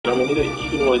mean, he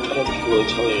didn't really. I don't think he really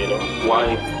tell you,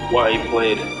 why he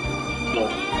played,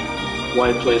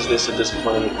 why he plays this at this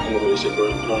point in the music, or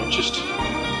just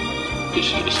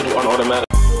it's sort of on automatic.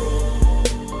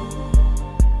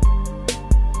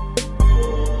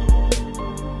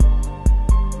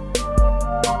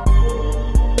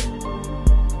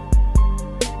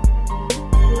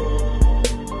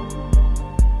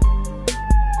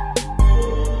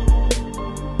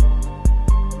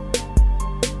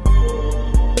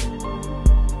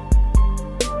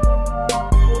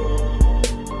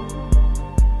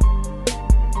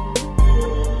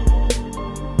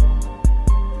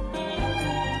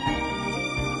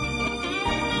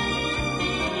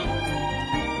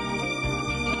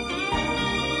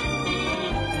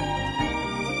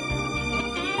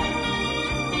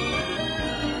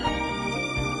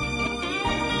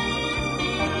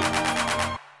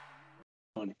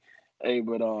 Hey,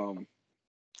 but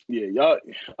yeah, y'all.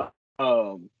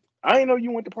 I didn't know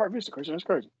you went to Park Vista, Christian. That's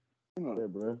crazy. Yeah,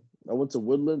 bro. I went to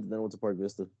Woodland, then I went to Park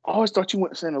Vista. I always thought you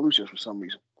went to Santa Lucia for some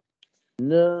reason.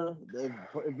 No,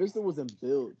 Vista wasn't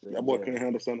built. That boy can't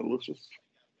handle Santa Lucia.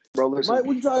 Bro, listen. Mike,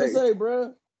 what you trying to say,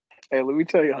 bro? Hey, let me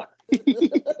tell y'all.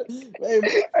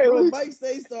 Mike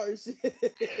stay starting shit.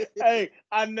 Hey,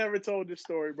 I never told this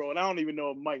story, bro, and I don't even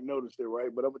know if Mike noticed it,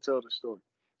 right? But I'm gonna tell the story.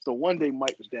 So one day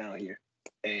Mike was down here,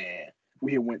 and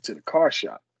we had went to the car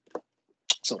shop.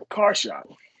 So the car shop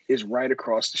is right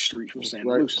across the street from Santa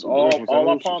Lucia. All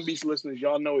our Palm Beach listeners,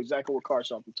 y'all know exactly what car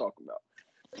shop we're talking about.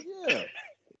 Yeah.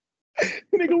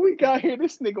 Nigga, we got here.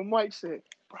 This nigga Mike said,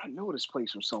 bro, I know this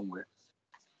place from somewhere.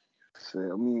 I said,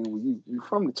 I mean, you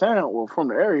from the town or from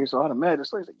the area, so I'd imagine.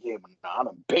 So he's like, yeah, but nah, I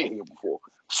done been here before.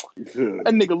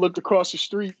 That nigga looked across the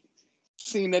street,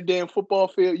 seen that damn football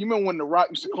field. You remember when The Rock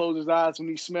used to close his eyes when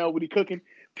he smelled what he cooking?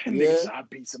 That nigga said, I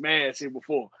beat some ass here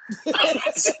before. He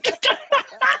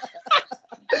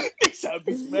said, I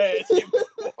beat some ass here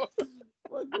before.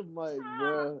 Fucking Mike,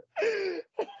 bro.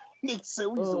 Nigga said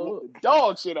we used to whoop the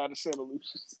dog shit out of Santa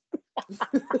Lucia.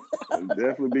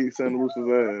 Definitely beat Santa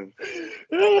Lucia's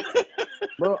ass.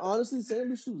 Bro, honestly, Santa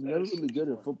Lucia was never really good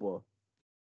at football.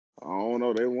 I don't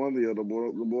know. They won the other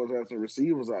boy. The boys had some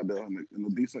receivers out there and a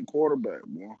decent quarterback,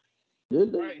 boy.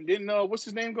 Did they? Right, and didn't what's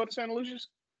his name go to Santa Lucia's?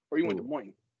 Or he went to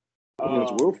Boynton?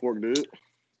 Wes Wilfork did.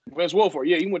 Wes Wilfork,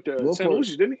 yeah, he went to Santa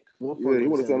Lucia's, didn't he? Yeah, he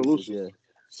went to Santa Lucia's. Yeah.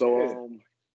 So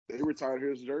they retired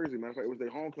his jersey. Matter of fact, it was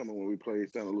their homecoming when we played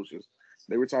Santa Lucia's.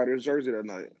 They retired his jersey that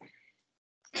night.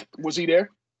 Was he there?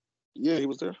 Yeah, he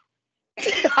was there.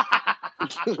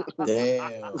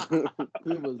 Damn.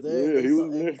 He was there. Yeah, he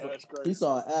was there. That's crazy. He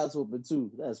saw an ass whooping too.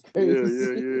 That's crazy.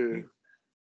 Yeah.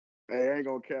 Hey, I ain't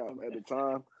gonna cap. At the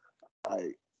time,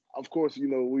 of course,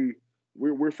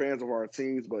 we're fans of our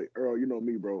teams, but Earl, you know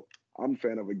me, bro. I'm a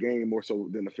fan of a game more so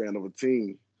than a fan of a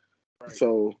team. Right.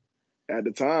 So at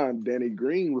the time, Danny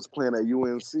Green was playing at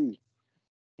UNC.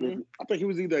 Mm-hmm. I think he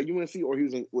was either at UNC or he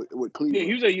was with Cleveland. Yeah,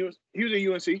 he was at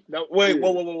UNC. No, wait,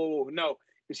 whoa. No,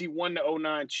 because he won the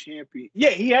 2009 champion.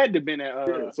 Yeah, he had to have been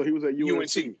at so he was at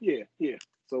UNC. Yeah.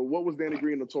 So what was Danny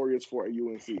Green notorious for at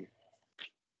UNC?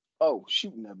 Oh,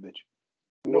 shooting that bitch.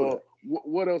 Well,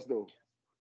 what else though?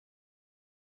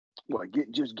 What,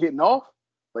 getting off?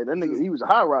 Like that nigga, he was a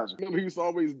high riser. Remember, he used to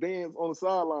always dance on the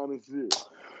sideline and shit.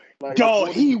 Like, dog,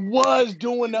 he was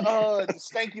doing the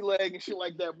stanky leg and shit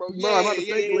like that, bro. No, not the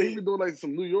stanky leg. He was doing like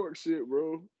some New York shit,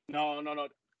 bro. No.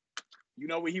 You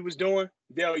know what he was doing?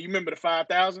 Dale, you remember the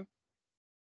 5,000?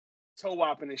 Toe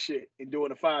whopping and shit and doing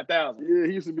the 5,000. Yeah,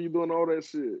 he used to be doing all that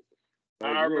shit.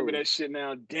 Like, I remember that shit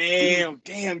now. Damn,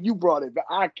 you brought it back.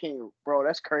 I can't, bro.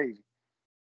 That's crazy.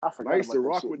 I forgot. I used to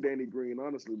rock with Danny Green,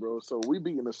 honestly, bro. So we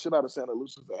beating the shit out of Santa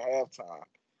Lucia at halftime.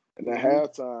 And at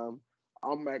halftime,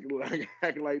 I'm acting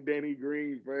like Danny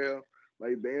Green, fam.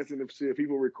 Like dancing and shit.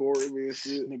 People recording me and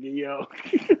shit. Nigga, yo.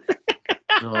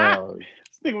 Dog.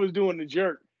 This nigga was doing the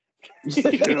jerk.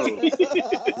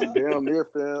 Down there,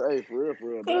 fam. Hey, for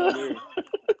real, down there.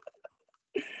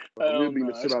 We beating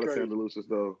the shit out of Santa Lucia,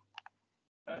 though.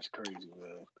 That's crazy,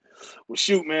 man. Well,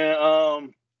 shoot,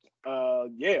 man.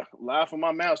 Yeah, live from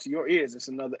my mouth to your ears. It's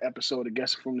another episode of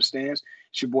Guessing from the Stands.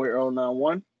 It's your boy Earl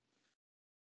 91.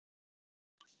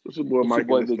 It's your boy Mike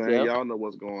in the stand. Y'all know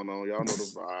what's going on. Y'all know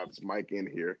the vibes. Mike in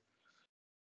here.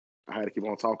 I had to keep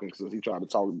on talking because he tried to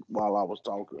talk while I was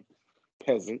talking.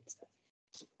 Peasant.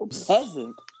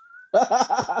 Peasant?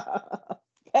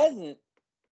 Peasant?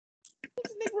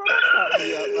 This nigga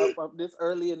me up this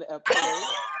early in the episode.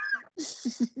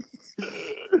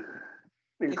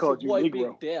 Nigga called you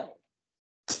Negro. Big Dell.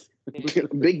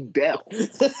 Big Dell.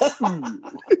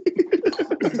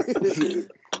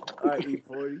 All right,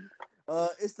 E40.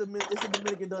 It's the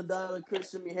Dominican Don Dada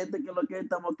Christian. Mi gente que lo que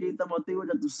estamos aquí, estamos activos.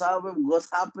 Ya tú sabes what's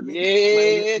happening.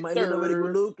 Yeah, My nobody good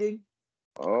sir. looking.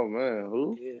 Oh man,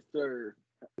 who? Yes, sir.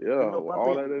 Yeah, You know,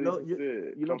 all papi, that no, is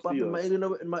shit. you know, Come see papi, us.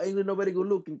 my English nobody good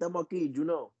looking. Estamos aquí, you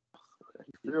know.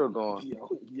 Still going. Yo.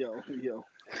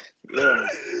 Yeah.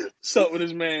 What's up with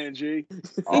this man, G? He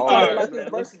All talking right, about man.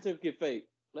 his birth certificate fake.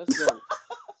 Let's go.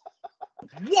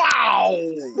 Wow.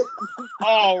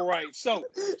 All right. So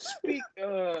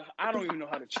I don't even know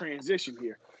how to transition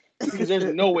here because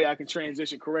there's no way I can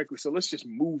transition correctly. So let's just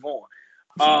move on.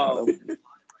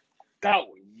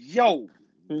 Yo.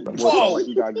 That boy sound like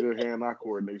he got good hand-eye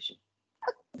coordination.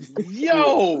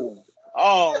 Yo.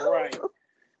 All right.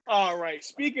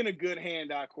 Speaking of good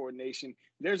hand-eye coordination,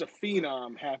 there's a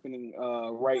phenom happening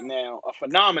right now, a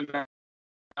phenomenon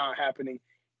happening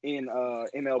in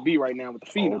MLB right now with the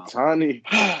phenom. Oh, Tiny.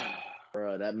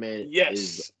 Bro, that man Yes.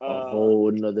 is a whole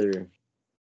nother.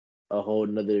 I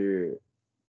don't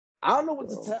know what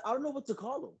to I don't know what to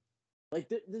call him. Like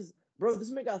this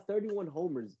man got 31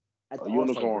 homers at the All-Star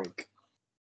unicorn. break.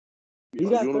 He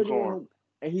got 31 homers,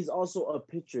 and he's also a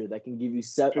pitcher that can give you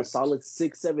a solid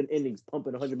 6-7 innings,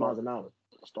 pumping 100 miles an hour.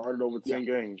 Started over 10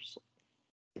 games.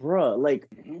 Bro, like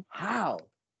how?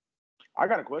 I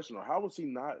got a question though. How was he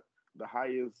not the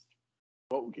highest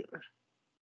vote getter?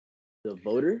 The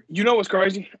voter? You know what's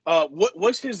crazy?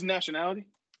 What's his nationality?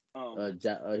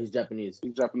 He's Japanese.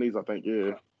 He's Japanese, I think.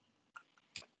 Yeah.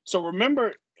 So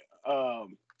remember, the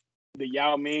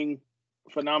Yao Ming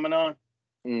phenomenon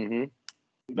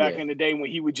back in the day when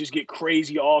he would just get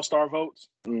crazy all-star votes.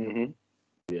 Yeah.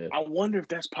 I wonder if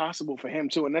that's possible for him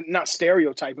too, and not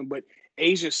stereotyping, but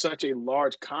Asia's such a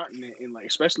large continent, and like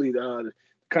especially the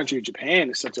country of Japan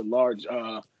is such a large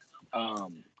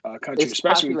country, It's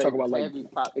especially when you talk about like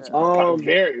it's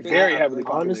very very heavily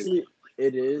populated. Honestly,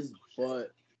 it is,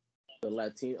 but the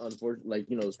Latino, unfortunately, like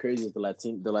it's crazy.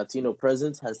 The Latino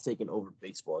presence has taken over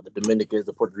baseball. The Dominicans,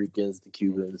 the Puerto Ricans, the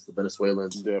Cubans, the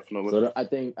Venezuelans. Definitely. So I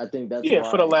think that's why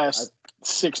for the last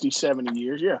 60, 70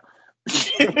 years, yeah.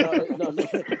 Honestly,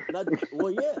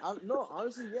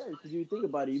 yeah. Because you think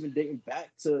about it, even dating back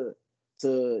to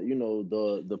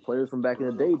the players from back in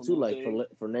the day too, like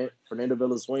Fernando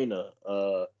Valenzuela,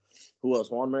 who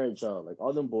else, Juan Marichal, like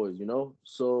all them boys,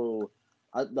 So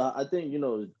I think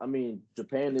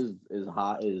Japan is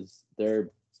hot. There's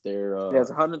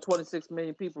 126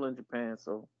 million people in Japan,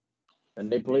 so. And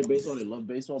they play baseball. They love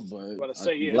baseball, but I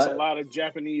say it's a lot of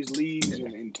Japanese leagues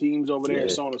and teams over there,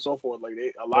 and so on and so forth. Like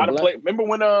a lot of play. Remember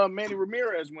when Manny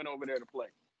Ramirez went over there to play?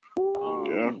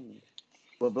 Yeah.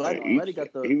 But Vladdy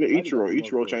got the. Even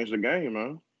Ichiro changed the game,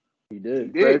 man. He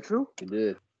did. Very true. He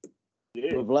did.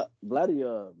 Yeah. But Vladdy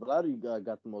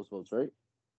got the most votes, right?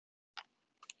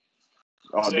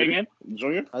 Say again,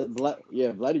 Junior.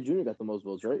 Vladdy Jr. got the most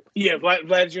votes, right? Yeah,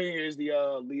 Vlad Jr. is the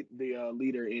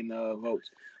leader in votes.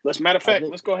 Matter of fact,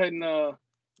 let's go ahead and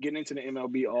get into the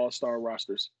MLB All-Star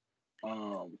rosters.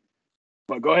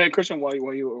 But go ahead, Christian. While you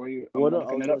what I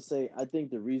was gonna say, I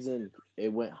think the reason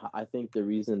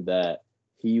that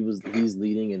he's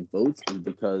leading in votes is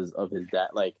because of his dad.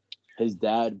 Like his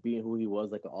dad being who he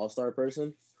was, like an All-Star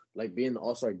person, like being the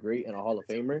All-Star great and a Hall of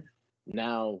Famer.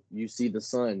 Now you see the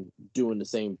son doing the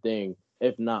same thing,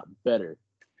 if not better,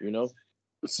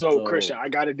 So Christian, I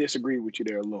got to disagree with you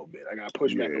there a little bit. I got to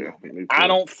push back a little bit. I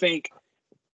don't think,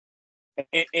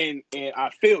 and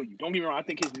I feel you. Don't get me wrong. I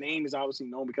think his name is obviously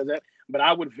known because of that, but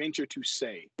I would venture to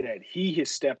say that he has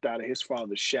stepped out of his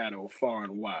father's shadow far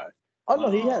and wide. Oh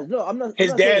no, he has. No, I'm not.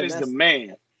 His dad is the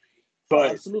man, but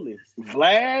absolutely,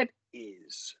 Vlad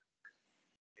is.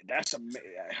 That's I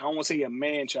don't want to say a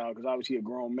man child because obviously a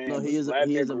grown man. No, he is a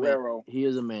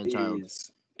man child.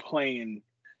 Is playing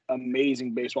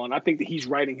amazing baseball, and I think that he's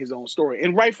writing his own story,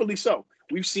 and rightfully so.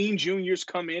 We've seen juniors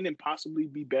come in and possibly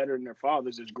be better than their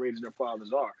fathers, as great as their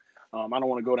fathers are. I don't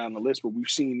want to go down the list, but we've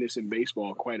seen this in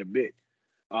baseball quite a bit.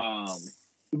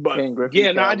 But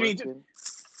exactly.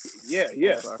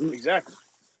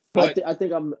 But I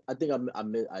think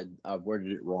I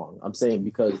worded it wrong. I'm saying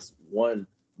because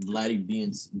Vladdy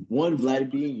being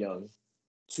young,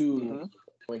 two,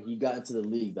 when he got into the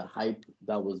league, the hype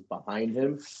that was behind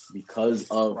him because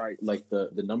of like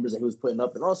the numbers that he was putting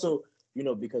up, and also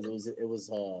because it was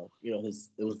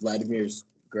Vladimir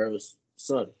Guerrero's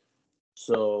son.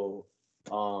 So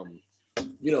I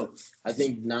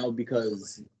think now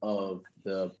because of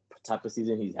the type of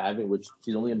season he's having, which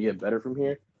he's only gonna get better from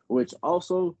here. Which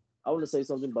also I want to say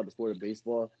something about the sport of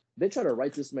baseball. They try to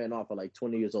write this man off at like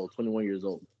 20 years old, 21 years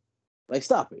old. Like,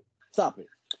 stop it.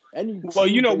 And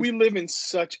we live in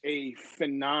such a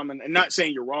phenomenon. And not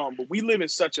saying you're wrong, but we live in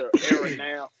such an era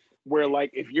now where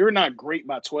like if you're not great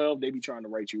by 12, they be trying to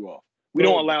write you off. We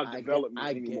don't allow development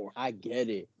anymore. I get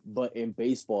it, but in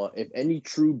baseball, if any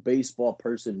true baseball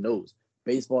person knows,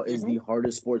 baseball is the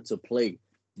hardest sport to play.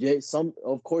 Yeah,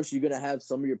 of course you're gonna have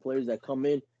some of your players that come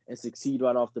in and succeed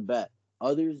right off the bat.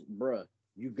 Others, bruh,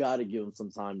 you gotta give them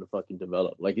some time to fucking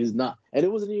develop. Like it's not, and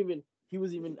it wasn't even. He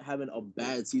was even having a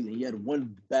bad season. He had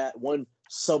one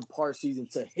subpar season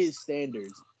to his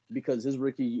standards because his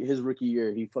rookie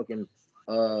year he fucking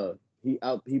he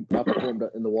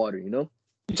outperformed in the water. You know.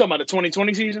 You talking about the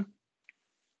 2020 season?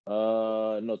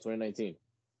 No, 2019.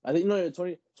 I think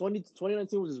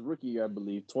 2019 was his rookie year, I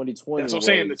believe. 2020. That's what I'm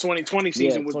saying. The 2020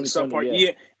 season was the subpart.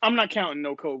 Yeah, I'm not counting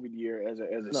no COVID year as a.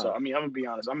 No. I mean, I'm gonna be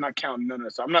honest. I'm not counting none of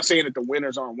that stuff. I'm not saying that the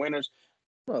winners aren't winners.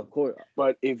 No, of course.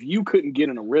 But if you couldn't get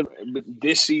in a rhythm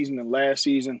this season and last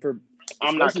season,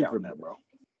 I'm not counting that, bro.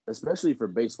 Especially for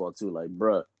baseball too, like,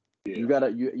 bro, you have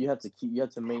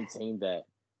to maintain that,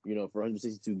 for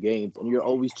 162 games, and you're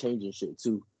always changing shit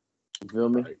too. You feel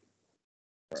me? Right,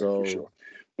 so, for sure.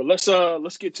 But let's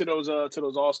get to those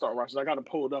All-Star rosters. I got to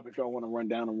pull it up if y'all want to run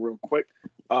down them real quick.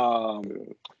 For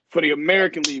the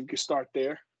American League, we can start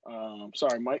there.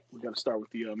 Sorry, Mike, we got to start with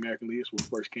the American League. That's what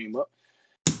first came up.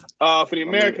 For the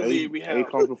American League, we have A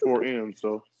comes before M,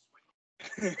 so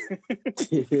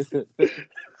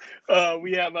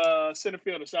we have center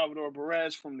fielder Salvador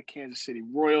Perez from the Kansas City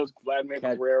Royals, Vladimir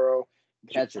Guerrero,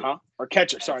 catcher.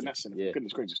 Sorry, not center. Yeah.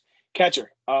 Goodness gracious,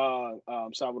 catcher.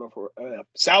 Salvador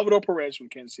Perez from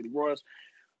Kansas City Royals.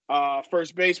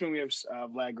 First baseman, we have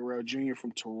Vlad Guerrero Jr.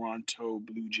 from Toronto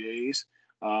Blue Jays.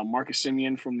 Marcus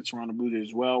Semien from the Toronto Blue Jays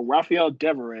as well. Rafael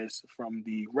Devers from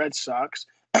the Red Sox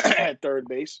at third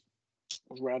base.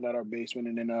 Let's round out our baseman.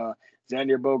 And then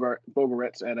Xander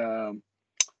Bogaerts at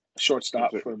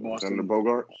shortstop for Boston. Xander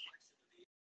Bogaerts?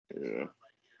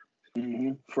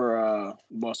 Yeah. For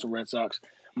Boston Red Sox.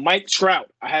 Mike Trout.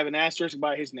 I have an asterisk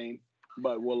by his name,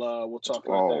 but we'll talk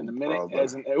about that in a minute.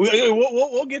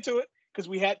 We'll get to it because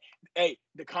we had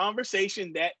the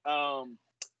conversation that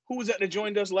who was that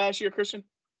joined us last year, Christian?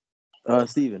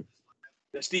 Steven.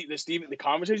 The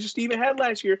conversation Steven had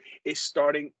last year is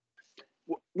starting.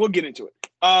 We'll get into it.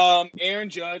 Aaron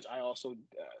Judge, I also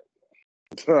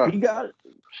he got it,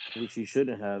 which he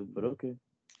shouldn't have, but okay.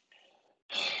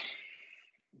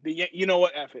 You know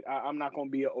what? F it. I'm not going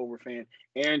to be an over fan.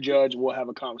 Aaron Judge, we'll have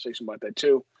a conversation about that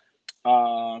too.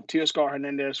 Teoscar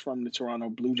Hernandez from the Toronto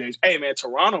Blue Jays. Hey man,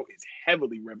 Toronto is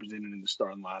heavily represented in the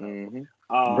starting lineup.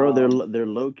 Bro, they're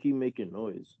low key making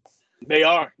noise. They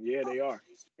are, yeah, they are.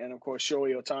 And of course,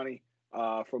 Shohei Ohtani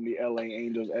from the LA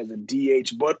Angels as a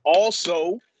DH, but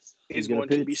also is going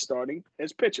to be starting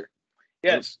as pitcher.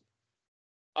 Yes.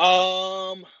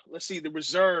 Let's see the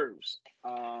reserves.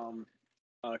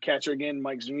 Catcher again,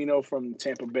 Mike Zunino from the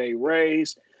Tampa Bay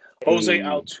Rays. Jose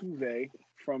Altuve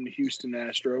from the Houston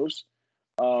Astros.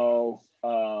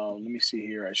 Let me see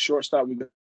here. At shortstop, we got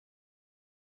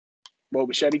Bo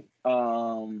Bichetti.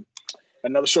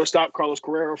 Another shortstop, Carlos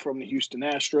Correa from the Houston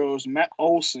Astros. Matt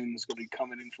Olson is going to be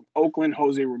coming in from Oakland.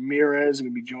 Jose Ramirez is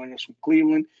going to be joining us from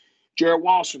Cleveland. Jared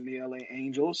Walsh from the LA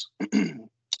Angels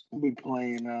will be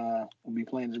playing as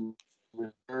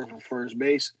reserve for first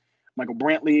base. Michael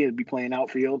Brantley will be playing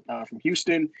outfield from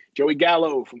Houston. Joey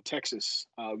Gallo from Texas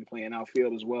will be playing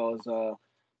outfield, as well as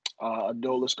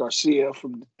Adolis Garcia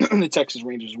from the Texas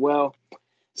Rangers as well.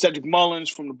 Cedric Mullins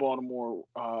from the Baltimore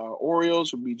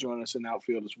Orioles will be joining us in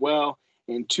outfield as well.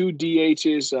 And two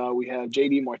DHs, we have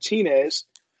J.D. Martinez.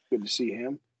 Good to see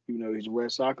him. Even though he's a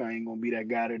Red Sox, I ain't going to be that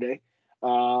guy today.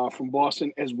 From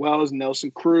Boston, as well as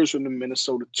Nelson Cruz from the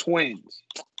Minnesota Twins.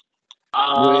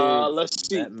 Let's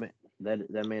see.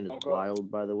 That man is wild,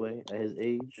 by the way, at his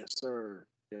age. Yes, sir.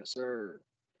 Yes, sir.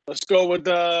 Let's go with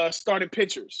starting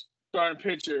pitchers.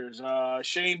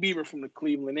 Shane Bieber from the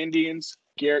Cleveland Indians.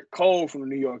 Garrett Cole from the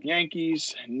New York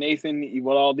Yankees. Nathan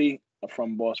Eovaldi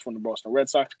from the Boston Red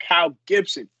Sox. Kyle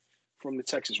Gibson from the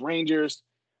Texas Rangers.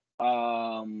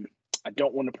 I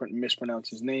don't want to mispronounce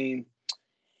his name.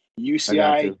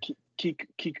 UCI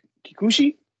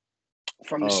Kikuchi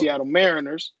from the Seattle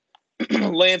Mariners.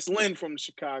 Lance Lynn from the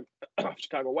Chicago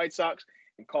White Sox,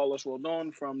 and Carlos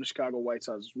Rodon from the Chicago White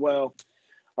Sox as well.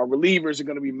 Our relievers are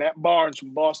going to be Matt Barnes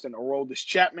from Boston, Aroldis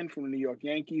Chapman from the New York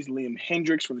Yankees, Liam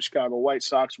Hendricks from the Chicago White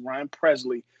Sox, Ryan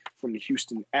Presley from the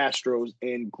Houston Astros,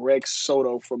 and Greg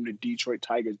Soto from the Detroit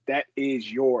Tigers. That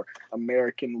is your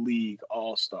American League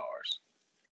All-Stars.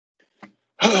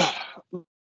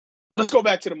 Let's go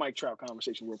back to the Mike Trout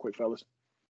conversation real quick, fellas.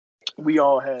 We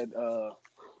all had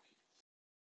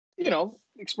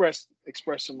express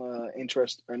some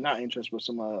interest, or not interest, but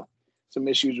some some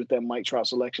issues with that Mike Trout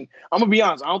selection. I'm gonna be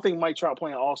honest. I don't think Mike Trout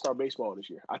playing All-Star baseball this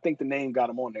year. I think the name got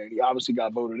him on there. He obviously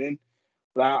got voted in,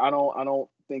 but I don't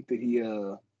think that he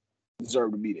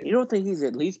deserved to be there. You don't think he's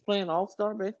at least playing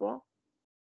All-Star baseball?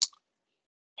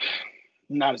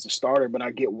 Not as a starter, but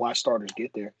I get why starters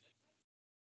get there.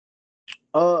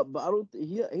 But I don't.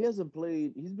 He hasn't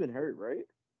played. He's been hurt, right?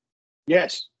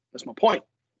 Yes, that's my point.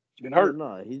 He's been hurt.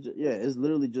 No, it's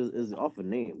literally just is off a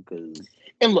name because.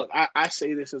 And look, I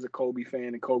say this as a Kobe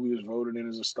fan, and Kobe was voted in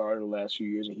as a starter the last few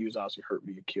years, and he was obviously hurt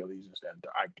with Achilles and stuff.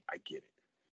 I get it,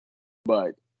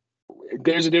 but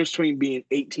there's a difference between being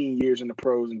 18 years in the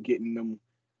pros and getting them.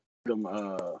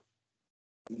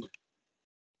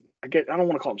 I don't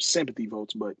want to call them sympathy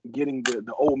votes, but getting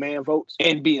the old man votes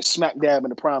and being smack dab in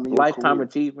the prime of your Lifetime career.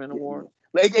 Achievement Award.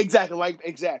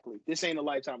 Exactly. This ain't a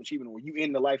lifetime achievement award. You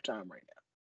in the lifetime right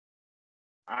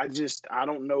now. I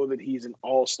don't know that he's an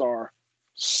all-star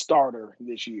starter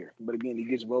this year. But again, he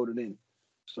gets voted in.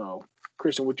 So,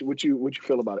 Christian, what you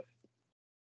feel about it?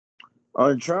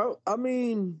 On Trout, I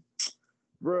mean,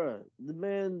 bruh, the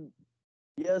man.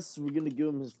 Yes, we're gonna give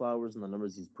him his flowers and the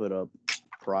numbers he's put up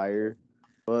prior,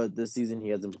 but this season he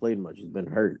hasn't played much. He's been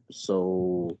hurt,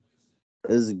 so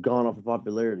it's gone off of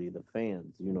popularity. The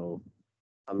fans,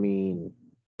 I mean,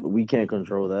 we can't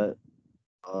control that.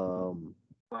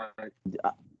 Right.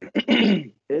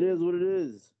 It is what it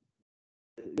is.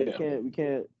 Yeah. We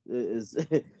can't. There's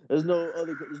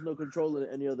no controlling it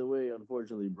any other way.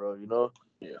 Unfortunately, bro.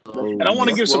 Yeah. So, And I want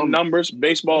to give some numbers.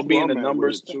 Baseball being the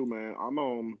numbers too, man.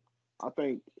 I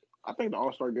think the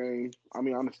All-Star game. I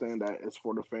mean, I understand that it's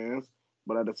for the fans,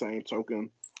 but at the same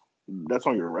token, that's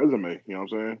on your resume. You know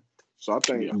what I'm saying? So I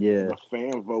think the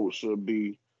fan vote should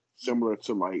be similar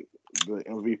to like the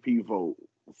MVP vote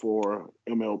for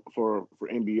for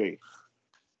NBA.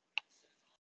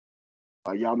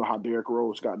 Like y'all know how Derrick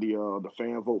Rose got the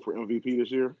fan vote for MVP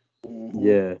this year.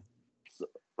 Yeah.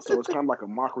 So it's kind of like a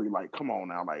mockery. Like, come on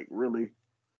now, like really,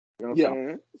 you know what I'm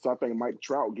saying? So I think Mike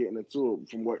Trout getting into it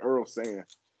from what Earl's saying,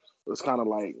 it's kind of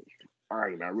like, all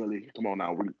right, now really, come on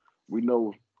now. We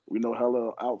know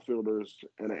hella outfielders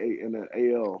in the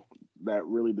AL that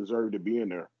really deserve to be in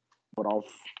there, but off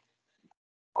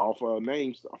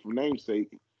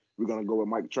namesake, we're gonna go with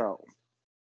Mike Trout.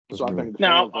 So I think the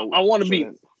now I want to be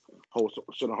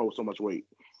shouldn't hold so much weight.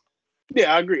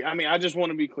 Yeah, I agree. I mean, I just want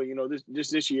to be clear.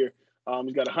 This year,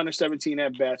 he's got 117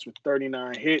 at bats with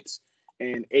 39 hits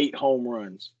and 8 home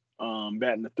runs,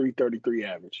 batting a .333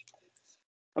 average.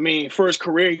 I mean, for his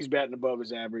career, he's batting above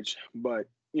his average, but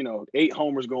 8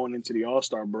 homers going into the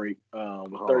All-Star break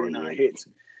with 39 hits.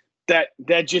 That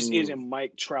just isn't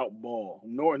Mike Trout ball.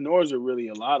 Nor is it really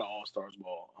a lot of All-Stars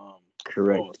ball.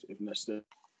 Correct. If that's the.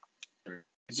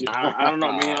 I don't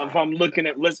know, man. If I'm looking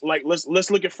at let's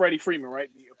look at Freddie Freeman, right?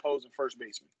 The opposing first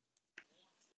baseman.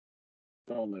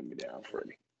 Don't let me down,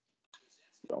 Freddie.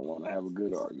 Don't want to have a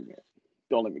good argument.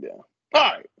 Don't let me down.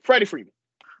 All right, Freddie Freeman.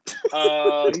 He's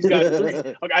got 3.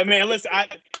 Okay, man. Listen,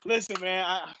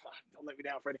 man. Don't let me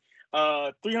down, Freddie.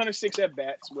 306 at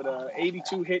bats with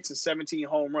 82 hits and 17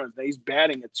 home runs. Now he's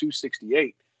batting at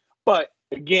 .268, but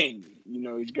again,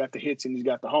 he's got the hits and he's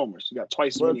got the homers. He's got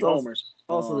twice as many homers.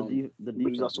 Also, the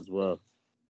defense as well.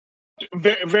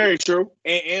 Very, very true,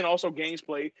 and also games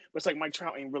played. But it's like Mike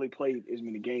Trout ain't really played as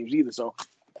many games either. So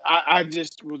I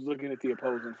just was looking at the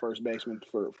opposing first baseman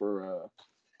for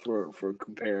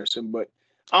comparison. But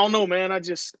I don't know, man. I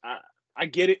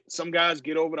get it. Some guys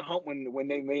get over the hump when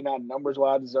they may not numbers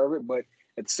wise deserve it, but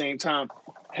at the same time,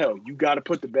 hell, you got to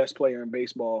put the best player in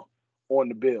baseball on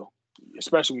the bill,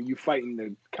 especially when you're fighting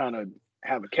to kind of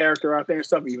have a character out there and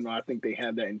stuff. Even though I think they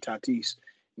have that in Tatis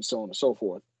and so on and so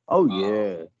forth. Oh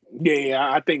yeah. Yeah,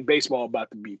 I think baseball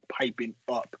about to be piping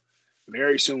up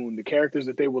very soon. The characters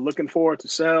that they were looking for to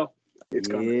sell, it's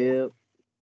coming.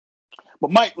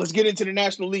 But Mike, let's get into the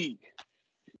National League.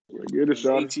 Get it,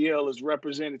 Sean. ATL is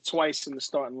represented twice in the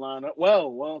starting lineup.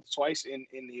 Well, twice in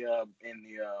the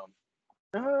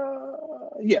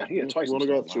twice. We only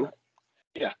got 2.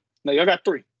 Yeah, no, y'all got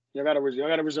 3. Y'all got a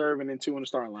reserve and then 2 in the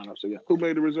starting lineup. So yeah. Who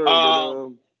made the reserve?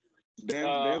 Ozzy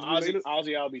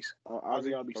Albies.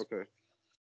 Ozzy Albies. Okay.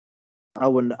 I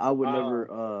would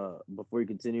never. Before you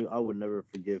continue, I would never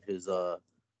forgive his. I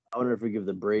would never forgive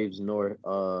the Braves nor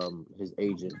his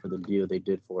agent for the deal they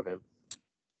did for him.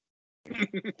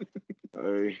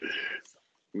 Hey,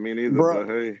 me neither. Bro,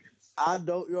 but hey, I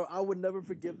would never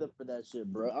forgive them for that shit,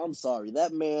 bro. I'm sorry.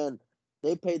 That man,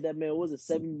 they paid that man. What was it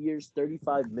 7 years,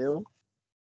 $35 million?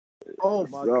 Oh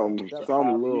my god,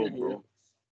 something little, bro.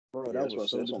 Bro, that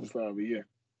was so disrespectful. Yeah.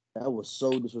 That was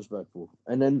so disrespectful.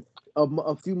 And then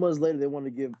a few months later, they want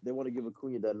to give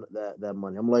Acuna that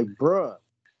money. I'm like, bruh,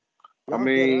 I Y'all dead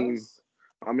mean, ass?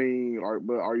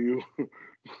 but are you?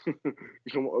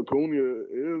 Come on, Acuna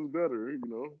is better, you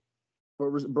know.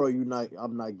 Bro,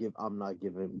 I'm not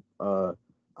giving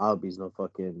Albies no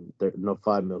fucking no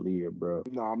 $5 million a year, bro.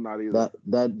 No, I'm not either.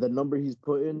 That the numbers he's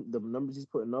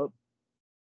putting up.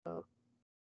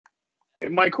 Hey,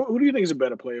 Mike, who do you think is a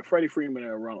better player, Freddie Freeman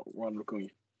or Ronald Acuna?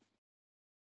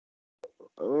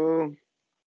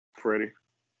 Freddie.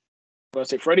 Well, I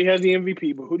say Freddie has the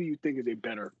MVP, but who do you think is a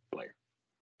better player?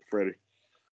 Freddie.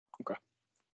 Okay,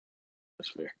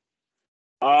 that's fair.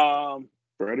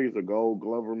 Freddie's a Gold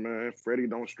Glover, man. Freddie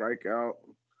don't strike out.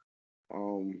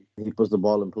 He puts the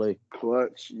ball in play.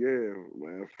 Clutch, yeah,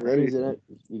 man. Freddie, Freddie,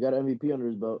 he got an MVP under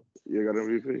his belt. yeah, got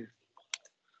MVP.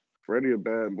 Freddie a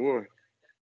bad boy.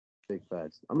 Big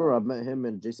facts. I remember I met him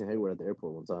and Jason Hayward at the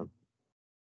airport one time.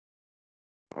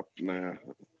 Nah,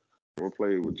 we'll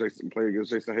play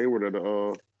against Jason Hayward at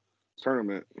a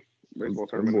baseball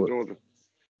tournament in Georgia.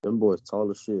 Them boys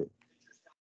tall as shit.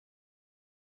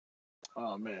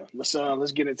 Oh man, let's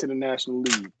get into the National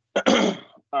League. All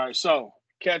right, so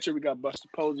catcher, we got Buster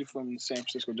Posey from the San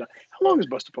Francisco Giants. How long has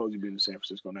Buster Posey been in San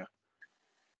Francisco now?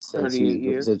 38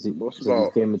 years. Since he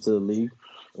came into the league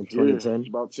in 2010.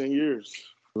 About 10 years.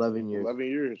 11 years. 11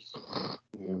 years.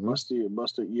 Mm-hmm.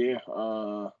 Buster, yeah.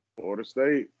 Florida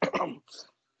State.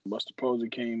 Buster Posey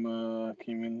came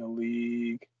in the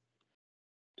league.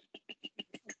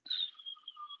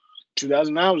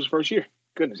 2009 was his first year.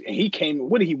 Goodness, and he came.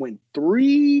 What did he win?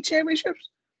 3 championships.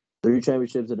 3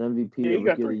 championships, an MVP, Yeah, a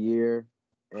Rookie of the Year,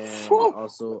 and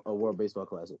also a World Baseball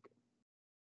Classic.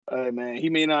 Hey man, he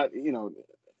may not.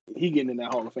 He getting in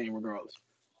that Hall of Fame regardless.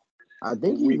 I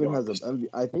think he even has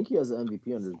I think he has an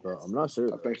MVP under his belt. I'm not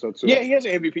sure. I think so too. Yeah, he has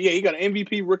an MVP. Yeah, he got an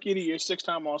MVP, Rookie of the Year,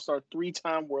 6-time All-Star,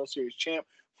 3-time World Series champ,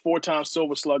 4-time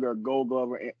Silver Slugger, Gold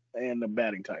Glover, and the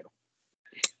batting title.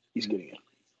 He's getting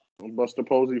in. Buster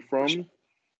Posey from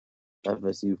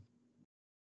FSU.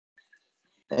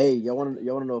 Hey, y'all want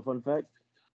to know a fun fact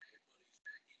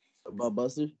about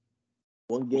Buster?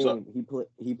 One game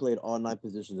he played all 9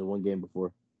 positions in one game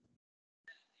before.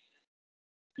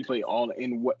 He played all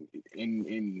in what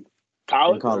in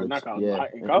college? In college, not college. yeah.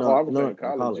 In college? In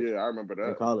college. Yeah, I remember that.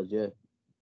 In college, yeah.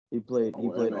 He played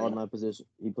all man. 9 positions.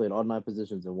 He played all 9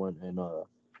 positions in one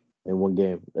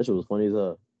game. That shit was funny as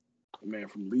hell. Man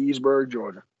from Leesburg,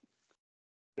 Georgia.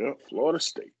 Yep. Florida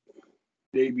State.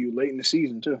 Debut late in the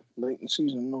season too. Late in the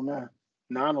season,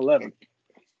 9/11.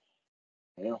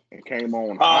 Yeah. And came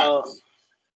on hot.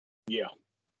 Yeah.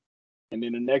 And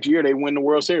then the next year they win the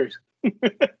World Series.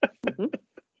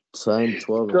 10,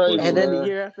 12, and 14. And then the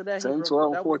year after that, 10,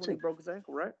 12, that 14. was when he broke his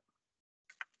ankle, right?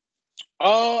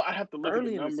 I have to look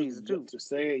Early at the in the numbers season, too. to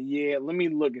say it. Yeah, let me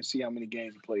look and see how many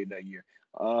games he played that year.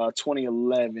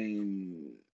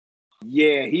 2011.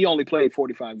 Yeah, he only played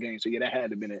 45 games, so yeah, that had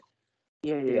to have been it.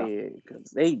 Yeah.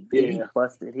 Because he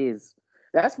busted his.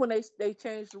 That's when they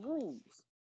changed the rules.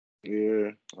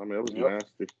 Yeah, I mean, it was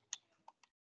nasty.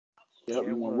 Yep,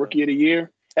 he won Rookie of the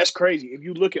Year. That's crazy. If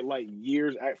you look at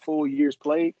full years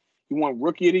played, he won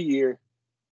Rookie of the Year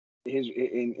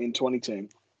in 2010.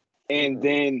 And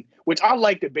then, which I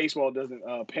like that baseball doesn't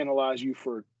penalize you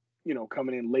for,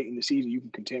 coming in late in the season. You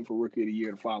can contend for Rookie of the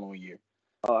Year the following year.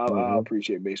 I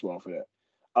appreciate baseball for that.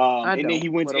 And then he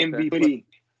wins MVP.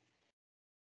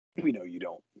 We know you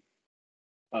don't.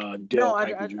 No,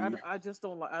 I just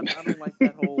don't like. I don't like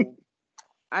that whole.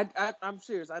 I'm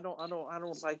serious. I don't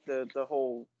like the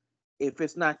whole. If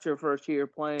it's not your first year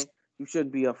playing, you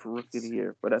shouldn't be up for Rookie of the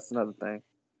Year. But that's another thing.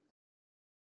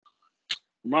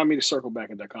 Remind me to circle back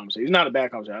at that conversation. It's not a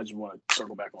bad conversation. I just want to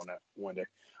circle back on that one day.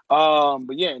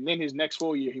 But yeah, and then his next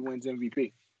full year, he wins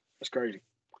MVP. That's crazy.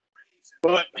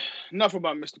 But enough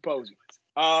about Mr. Posey.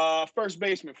 First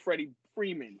baseman, Freddie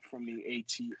Freeman from the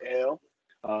ATL,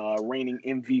 reigning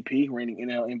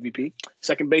NL MVP.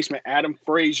 Second baseman, Adam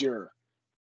Frazier,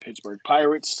 Pittsburgh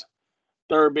Pirates.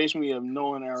 Third baseman, we have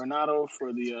Nolan Arenado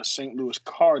for the St. Louis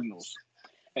Cardinals.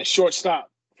 At shortstop,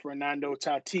 Fernando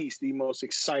Tatis, the most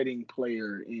exciting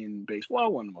player in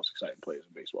baseball. One of the most exciting players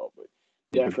in baseball, but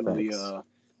definitely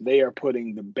they are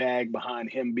putting the bag behind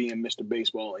him being Mr.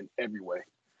 Baseball in every way.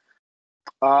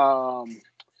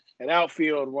 At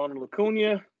outfield, Ronald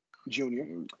Acuna Jr.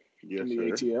 From the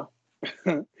ATL.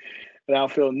 At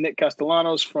outfield, Nick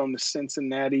Castellanos from the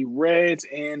Cincinnati Reds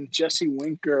and Jesse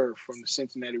Winker from the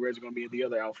Cincinnati Reds are going to be at the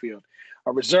other outfield.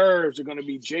 Our reserves are going to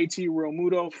be JT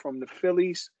Realmuto from the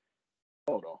Phillies.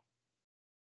 Hold on.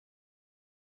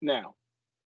 Now,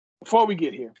 before we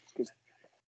get here,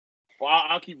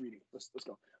 I'll keep reading. Let's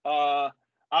go.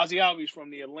 Ozzie Albies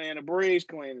from the Atlanta Braves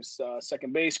playing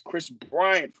second base. Chris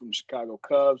Bryant from the Chicago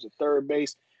Cubs at third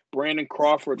base. Brandon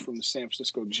Crawford from the San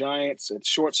Francisco Giants at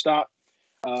shortstop.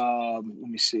 Let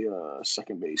me see,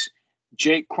 second base.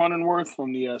 Jake Cronenworth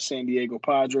from the San Diego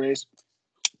Padres.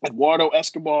 Eduardo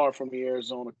Escobar from the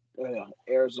Arizona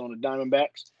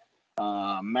Diamondbacks.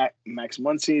 Max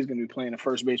Muncy is going to be playing the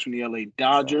first base from the LA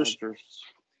Dodgers.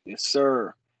 Yes,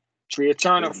 sir. Trea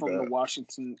Turner from the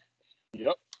Washington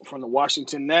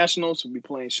Nationals will be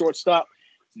playing shortstop.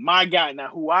 My guy, now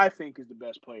who I think is the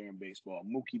best player in baseball,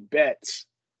 Mookie Betts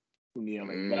from the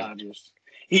LA Dodgers.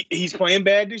 He's playing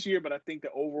bad this year, but I think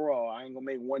that overall, I ain't gonna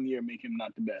make one year make him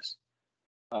not the best.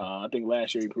 I think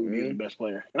last year he proved he was the best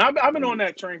player, and I've been on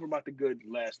that train for about the good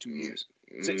last 2 years.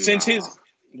 Since his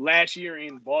last year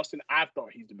in Boston, I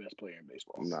thought he's the best player in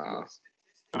baseball. Nah,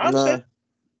 I understand.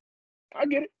 I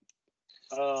get it.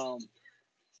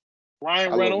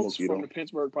 Ryan Reynolds from the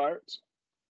Pittsburgh Pirates,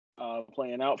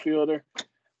 playing outfielder.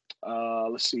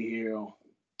 Let's see here.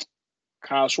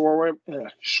 Kyle Schwarber,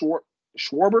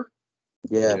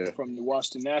 from the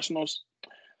Washington Nationals.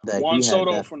 Juan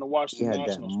Soto from the Washington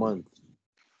Nationals. Month.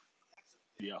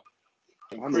 Yeah.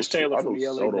 And Chris Taylor from the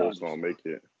LA Dodgers. Gonna make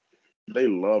it. They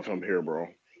love him here, bro.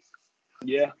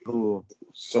 Yeah. Cool.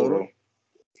 Soto.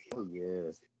 Oh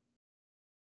yeah.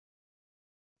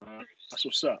 That's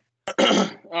what's up. All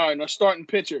right, now starting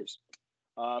pitchers.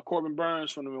 Corbin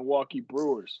Burns from the Milwaukee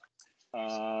Brewers.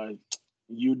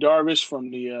 Yu Darvish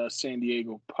from the San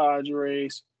Diego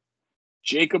Padres.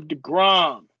 Jacob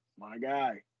deGrom, my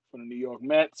guy, from the New York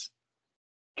Mets.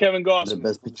 Kevin Gausman. The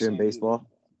best pitcher in baseball?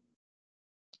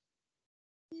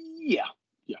 Yeah.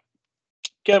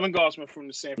 Kevin Gausman from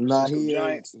the San Francisco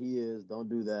Giants. He is. Don't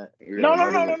do that. Yeah, No.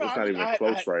 It's not even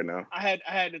close right now. I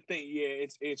had to think. Yeah,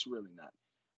 it's really not.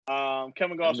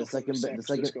 Kevin Gausman from the San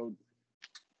Francisco.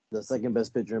 The second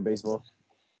best pitcher in baseball.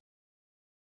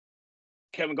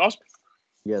 Kevin Gausman.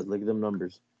 Yes, look at them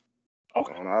numbers.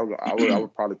 Okay. I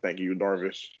would probably thank you,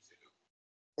 Darvish.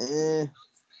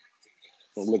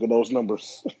 Look at those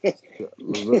numbers.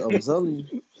 I'm telling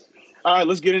you. All right,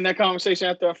 let's get in that conversation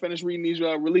after I finish reading these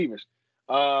relievers.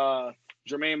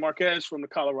 Jermaine Marquez from the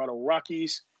Colorado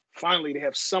Rockies. Finally, they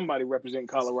have somebody representing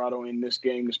Colorado in this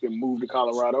game that's been moved to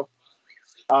Colorado.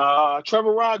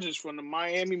 Trevor Rogers from the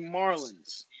Miami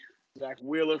Marlins. Zach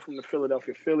Wheeler from the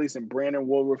Philadelphia Phillies and Brandon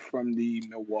Woodruff from the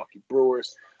Milwaukee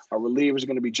Brewers. Our relievers are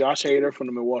going to be Josh Hader from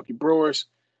the Milwaukee Brewers.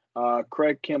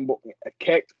 Craig Kimbrell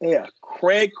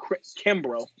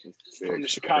from the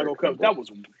Chicago Cubs.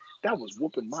 That was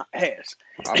whooping my ass.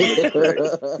 I miss Craig.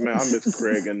 Man, I miss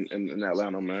Craig in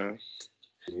Atlanta, man.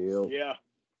 Yeah.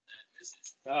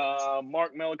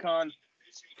 Mark Melanson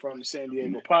from the San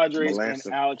Diego Padres and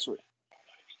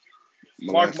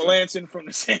Mark Melanson from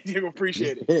the San Diego.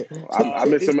 Appreciate it. I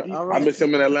miss him. I miss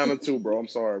him in Atlanta too, bro. I'm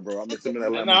sorry, bro. I miss him in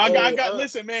Atlanta. No, I got.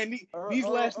 Listen, man. These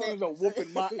last names are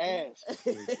whooping my ass.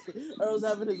 Earl's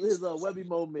having his Webby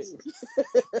moment.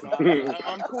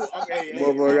 I'm cool. Okay.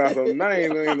 Motherfucker got some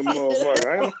names in the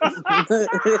motherfucker.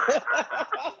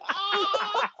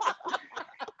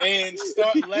 And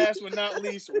start last but not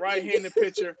least, right-handed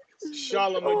pitcher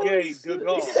Charlamagne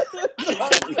Degard.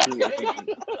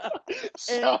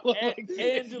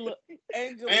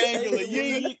 Angela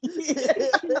Yee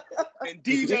and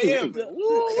DJ Evans.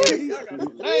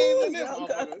 I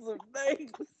got some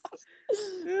names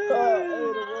in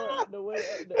them. The way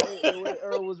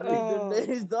Earl was reading them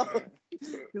names, dog.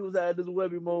 He was at this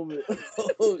Webby moment.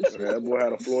 That boy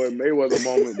had a Floyd Mayweather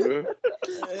moment, bro.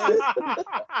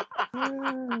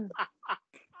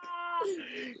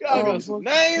 Y'all got some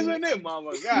names in there,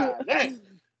 mama. God damn.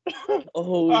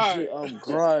 Shit, I'm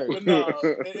crying. But no,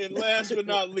 and last but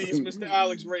not least, Mr.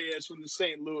 Alex Reyes from the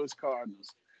St. Louis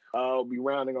Cardinals. I'll be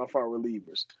rounding off our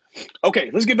relievers. Okay,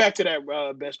 let's get back to that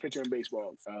best pitcher in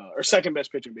baseball, or second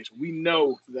best pitcher in baseball. We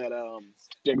know that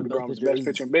Jacob deGrom is the best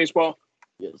pitcher in baseball.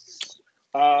 Yes.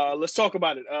 Let's talk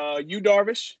about it. Yu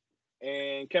Darvish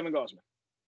and Kevin Gausman.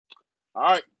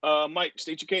 All right, Mike,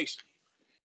 state your case.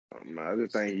 I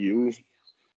just think you.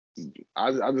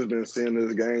 I just been seeing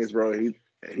his games, bro.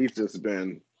 He's just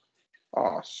been.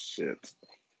 Oh shit!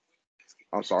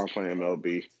 I'm sorry, I'm playing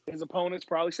MLB. His opponents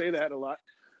probably say that a lot.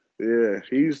 Yeah,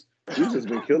 he's just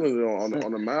been killing it on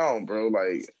the mound, bro.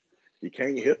 Like you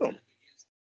can't hit him.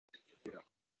 Yeah.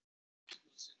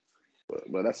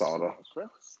 But that's all though.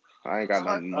 I ain't got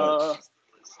nothing much.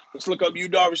 Let's look up Yu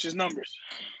Darvish's numbers.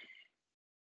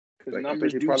 Because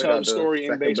numbers do tell the story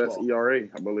in baseball. Best ERA,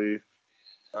 I believe.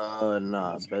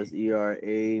 Best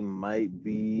ERA might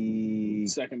be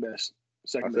second best.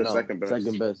 Second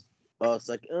best.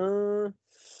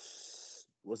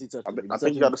 What's he touching? I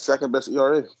think he got the second best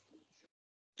ERA.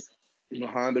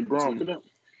 Behind deGrom.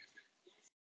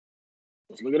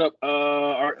 Let's look it up.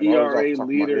 Our ERA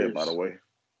leaders. Head, by the way,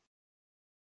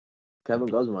 Kevin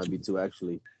Gausman might be too,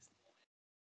 actually.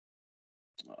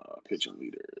 Pitching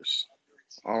leaders.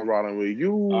 I'm riding with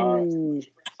you.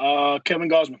 Kevin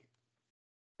Gausman.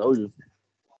 Told you.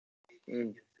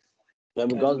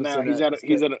 Kevin Gausman. Now he's at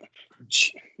a.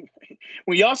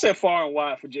 When y'all said far and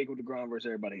wide for Jacob deGrom versus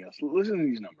everybody else, listen to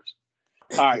these numbers.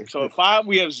 All right, so at 5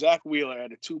 we have Zach Wheeler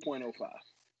at a 2.05.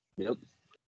 Yep.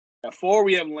 At 4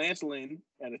 we have Lance Lynn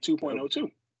at a 2.02. Yep.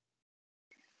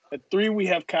 At 3 we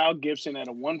have Kyle Gibson at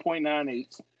a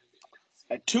 1.98.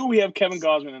 At 2 we have Kevin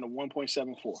Gausman at a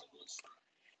 1.74.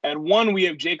 At 1 we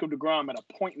have Jacob deGrom at a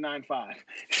 0.95.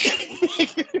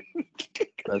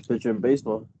 Best pitcher in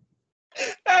baseball.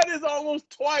 That is almost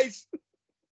twice.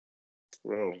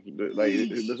 Bro, like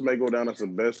this may go down as the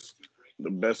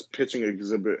best pitching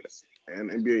exhibit in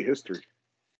NBA history.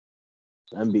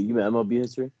 You mean MLB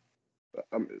history?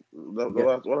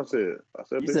 What I said.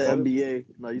 You said NBA.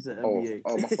 No, you said NBA.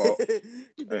 Oh, my fault.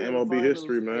 MLB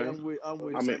history, man. I'm with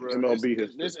I mean, you, MLB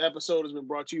history. This episode has been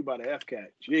brought to you by the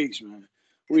FCAT. Jeez, man.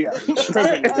 We are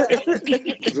tripping.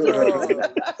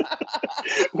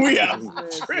 We are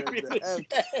tripping.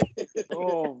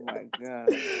 Oh my god.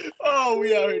 Oh,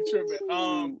 we out here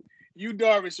tripping. Yu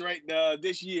Darvish right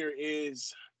this year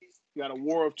is got a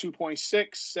WAR of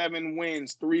 2.6, 7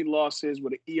 wins, 3 losses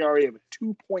with an ERA of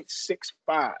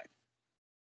 2.65.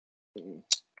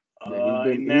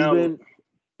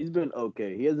 He's been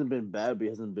okay. He hasn't been bad, but he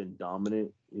hasn't been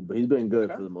dominant. But he's been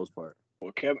good for the most part.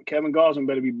 Well, Kevin Gausman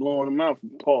better be blowing him out.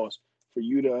 Pause for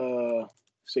you to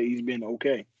say he's been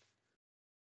okay.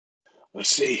 Let's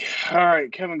see. All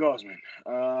right, Kevin Gausman.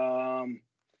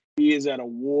 He is at a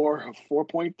WAR of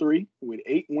 4.3 with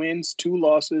 8 wins, 2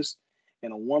 losses,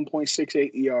 and a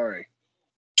 1.68 ERA.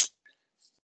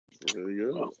 Really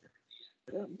good.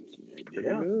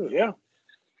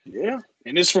 Yeah.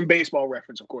 And this is from Baseball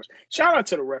Reference, of course. Shout out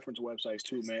to the reference websites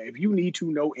too, man. If you need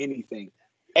to know anything,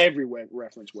 every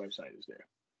reference website is there.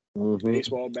 Mm-hmm.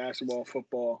 Baseball, basketball,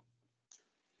 football,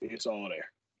 it's all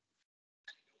there.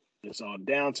 It's all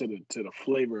down to the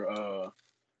flavor of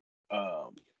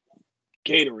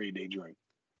Gatorade they drink.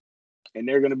 And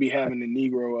they're going to be having the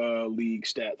Negro League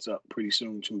stats up pretty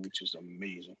soon too, which is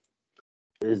amazing.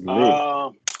 It's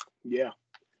lit. Yeah.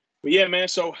 But yeah, man,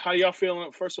 so how y'all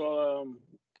feeling? First of all,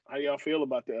 how y'all feel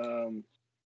about the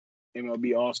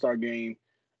MLB All-Star game?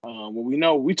 Well,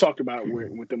 we talked about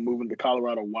with them moving to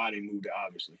Colorado, why they moved it,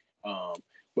 obviously.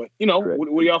 But, what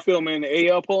do y'all feel, man? The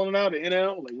AL pulling it out, the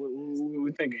NL? Like, what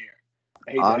we thinking here?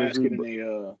 I hate to ask it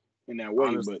in that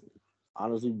way, but.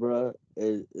 Honestly, bro,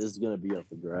 it's going to be up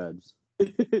for grabs.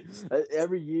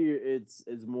 Every year, it's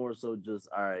more so just,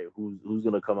 all right, who's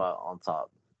going to come out on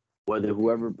top? Whether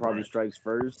whoever probably strikes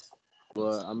first.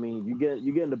 But, I mean, you're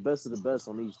getting the best of the best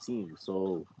on each team.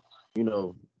 So, we're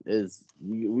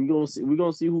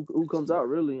gonna see who comes out.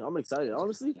 Really, I'm excited.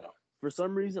 Honestly, for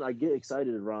some reason, I get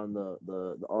excited around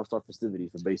the All-Star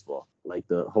festivities for baseball, like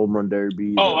the home run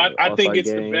derby. I think it's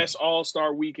the best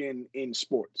All-Star weekend in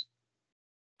sports.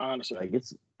 Honestly, like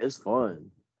it's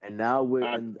fun. And now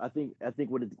and I think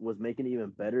what it was making it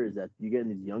even better is that you're getting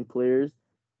these young players,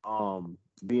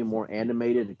 being more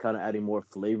animated and kind of adding more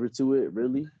flavor to it.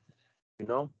 Really,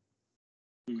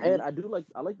 Mm-hmm. And I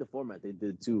like the format they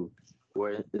did too,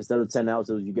 where instead of 10 outs,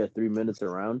 you get 3 minutes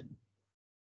around.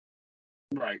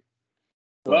 Right.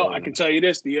 Well, I can tell you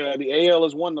this: the AL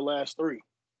has won the last 3.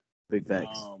 Big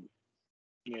facts.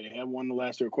 They have won the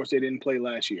last 3. Of course, they didn't play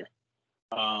last year.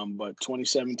 But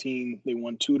 2017 they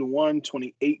won 2-1.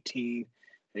 2018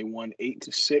 they won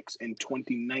 8-6, and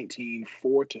 2019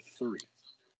 4-3.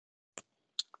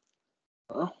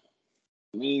 Well,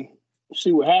 I mean, we'll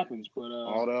see what happens, but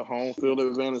all that home field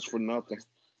advantage for nothing.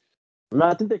 No,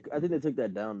 I think they took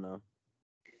that down now.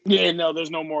 Yeah, no,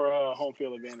 there's no more home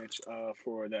field advantage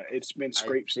for that. It's been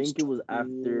scraped. I think it was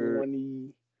after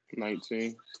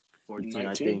 2019, 14.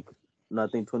 I think. No, I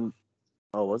think 20.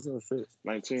 Oh, was it? Shit.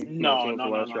 19. No.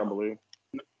 Last year, I believe.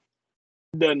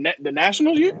 The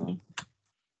Nationals year?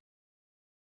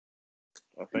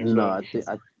 I think so. No, I think.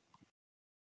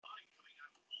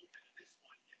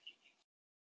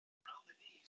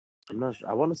 I'm not sure.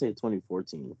 I want to say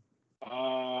 2014.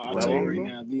 I'll tell you right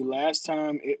now. The last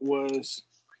time it was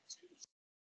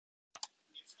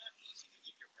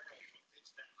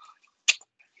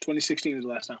 2016 was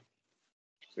the last time.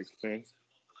 16.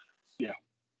 Yeah.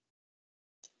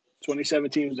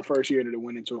 2017 was the first year that it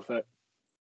went into effect.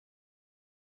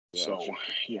 So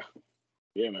yeah,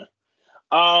 man.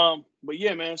 But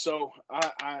yeah, man. So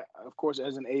I of course,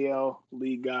 as an AL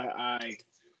league guy, I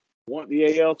want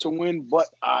the AL to win, but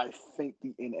I think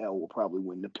the NL will probably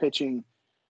win. The pitching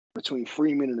between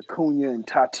Freeman and Acuna and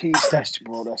Tatis, that's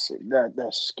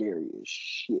scary as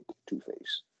shit,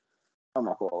 Two-Face. I'm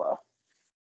not gonna lie.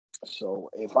 So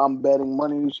if I'm betting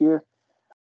money this year,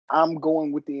 I'm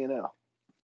going with the NL.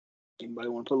 Anybody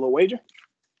want to put a little wager?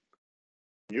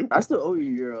 I still owe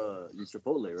you your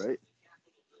Chipotle, right?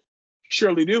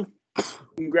 Surely do. You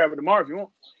can grab it tomorrow if you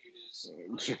want.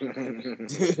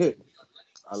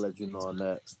 I'll let you know on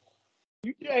that.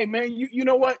 Hey man, you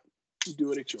know what? You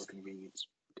do it at your convenience.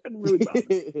 Doesn't really bother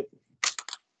me.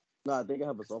 No, I think I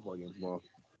have a softball game tomorrow.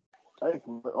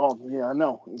 Oh yeah, I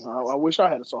know. I wish I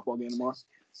had a softball game tomorrow.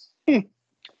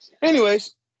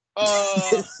 Anyways,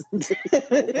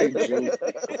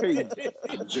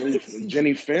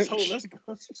 Jenny Finch. So let's go.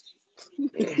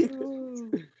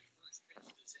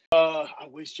 I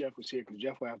wish Jeff was here because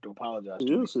Jeff will have to apologize.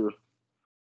 He is here.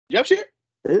 Jeff's here?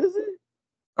 Is he?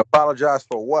 Apologize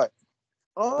for what?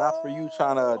 Oh, Not for you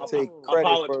trying to take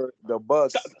credit for the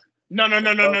Bucks. No.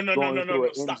 Injured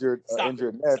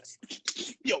Nets.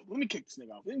 Yo, let me kick this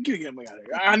nigga off. Let me kick him out of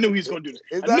here. I knew he was going to do this.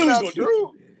 Is that not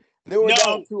true? They were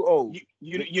down 2-0.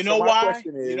 You know why?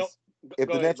 Question is, if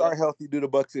the Nets are healthy, do the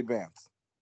Bucks advance?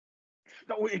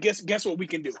 No, guess what we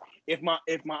can do? If my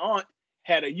aunt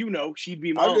had a she'd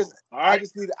be my aunt. All right.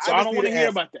 I don't want to hear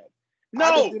about that.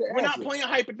 No, we're not playing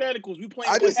hypotheticals. We playing.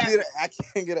 I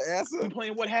can't get an answer. We're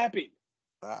playing what happened.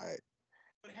 All right.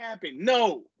 What happened?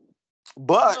 No.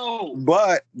 But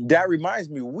that reminds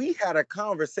me, we had a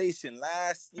conversation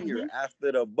last year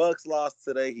after the Bucks lost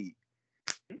to the Heat.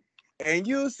 And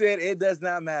you said it does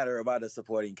not matter about the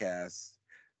supporting cast.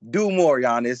 Do more,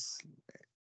 Giannis.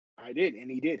 I did, and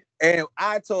he did. And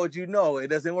I told you, no, it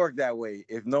doesn't work that way.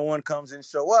 If no one comes and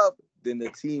show up, then the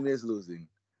team is losing.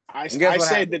 I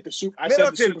said that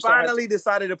Middleton finally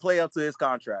decided to play up to his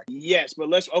contract. Yes, but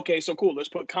so cool. Let's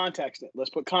put context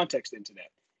into that.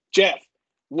 Jeff,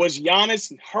 was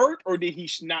Giannis hurt or did he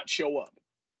not show up?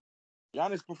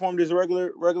 Giannis performed his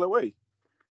regular way.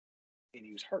 And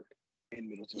he was hurt. And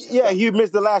Middleton. Yeah, he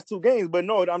missed the last 2 games, but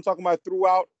no, I'm talking about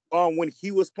throughout when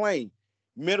he was playing.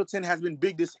 Middleton has been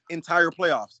big this entire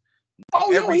playoffs.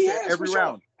 Oh, every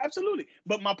round. Absolutely.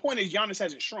 But my point is Giannis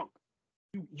hasn't shrunk.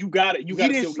 You got it. He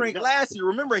didn't shrink last year.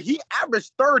 Remember, he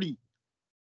averaged 30.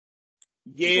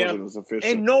 Yeah.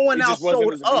 And no one else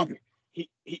showed up.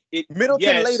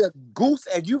 Middleton laid a goose,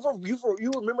 and you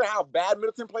remember how bad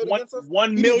Middleton played against us?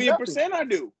 1,000,000% I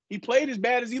do. He played as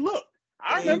bad as he looked.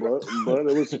 I remember. But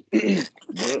it was.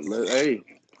 Hey,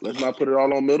 let's not put it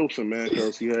all on Middleton, man,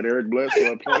 because he had Eric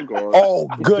Bledsoe at point guard. Oh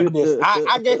goodness,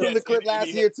 I gave him the clip last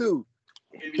year too.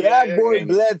 That boy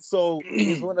Bledsoe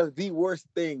is one of the worst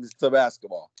things to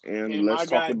basketball. And let's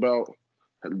talk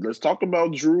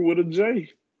about Drew with a J.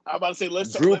 I'm about to say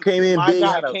Drew came in big,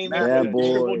 had a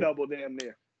triple-double damn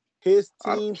near. His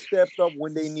team stepped up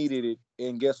when they needed it,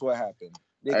 and guess what happened?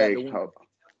 They got the win.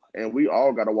 And we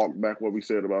all got to walk back what we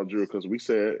said about Drew because we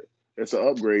said it's an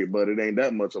upgrade, but it ain't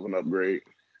that much of an upgrade.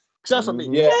 Except for me.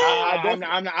 Yeah, I'm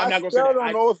not going to say that. I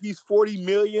don't know if he's $40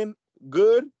 million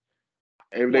good.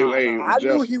 I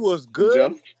knew he was good.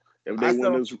 Jeff, if they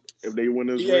win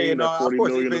this ring, that $40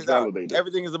 million is validated.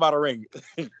 Everything is about a ring.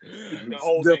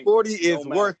 the 40 is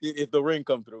worth it if the ring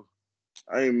come through.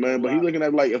 Hey man, but he's looking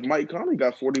at like if Mike Conley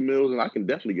got 40 mils, and I can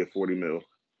definitely get 40 mil.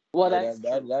 Well,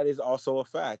 that is also a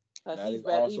fact. He's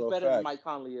better than Mike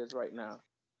Conley is right now.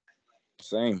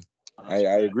 Same. I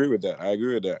agree with that.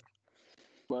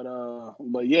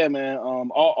 But yeah, man.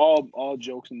 All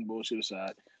jokes and bullshit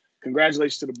aside,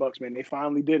 congratulations to the Bucks, man. They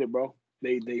finally did it, bro.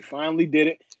 They finally did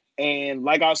it. And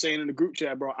like I was saying in the group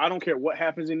chat, bro, I don't care what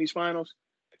happens in these finals.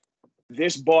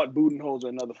 This bought Budenholzer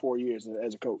another 4 years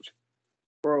as a coach,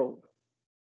 bro.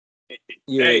 It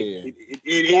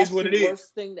is what it is.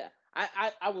 Worst thing that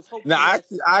I was hoping. Now I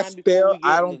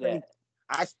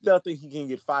still think he can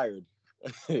get fired.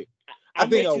 As long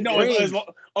as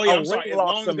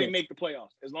they make the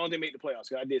playoffs. As long as they make the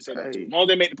playoffs. I did say that too. As long as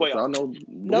they make the playoffs.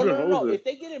 No. If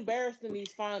they get embarrassed in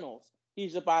these finals,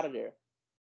 he's up out of there.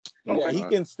 Yeah, he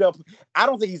can still. I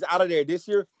don't think he's out of there this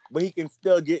year, but he can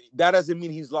still get. That doesn't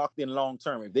mean he's locked in long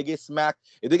term. If they get smacked,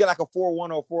 if they get like a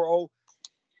 4-1 or 4-0,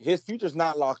 his future's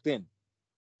not locked in.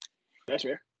 That's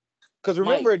fair. Because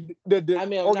remember,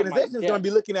 the organization is going to be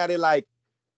looking at it like,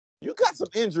 you got some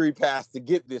injury past to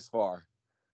get this far.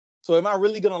 So am I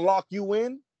really going to lock you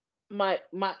in?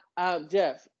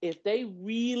 Jeff, if they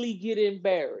really get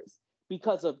embarrassed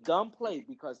because of dumb play,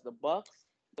 because the Bucks,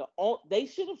 they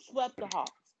should have swept the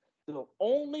Hawks. The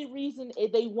only reason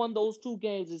they won those 2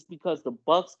 games is because the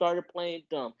Bucks started playing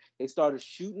dumb. They started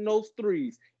shooting those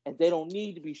threes, and they don't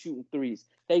need to be shooting threes.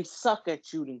 They suck at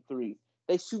shooting threes.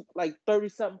 they shoot like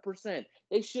 30-something%.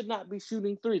 They should not be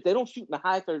shooting threes. They don't shoot in the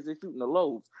high thirds, they shoot in the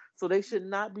lows. So they should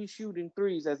not be shooting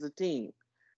threes as a team.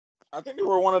 I think they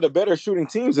were one of the better shooting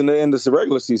teams in the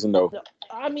regular season, though.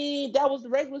 I mean, that was the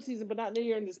regular season, but not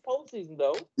here in this postseason,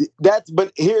 though.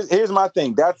 But here's my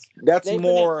thing. That's They've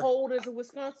more been cold as a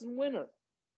Wisconsin winter.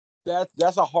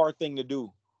 That's a hard thing to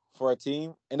do for a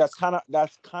team, and that's kind of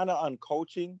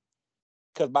uncoaching.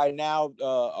 Because by now,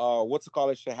 what's the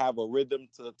call? Should have a rhythm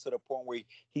to the point where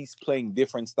he's playing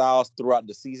different styles throughout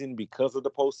the season because of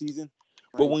the postseason.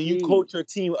 But when you coach your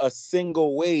team a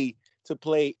single way to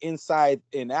play inside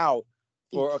and out,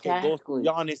 go through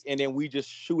Giannis, and then we just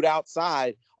shoot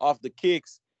outside off the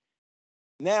kicks.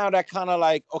 Now that kind of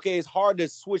like, okay, it's hard to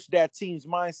switch that team's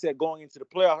mindset going into the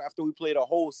playoff after we played a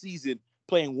whole season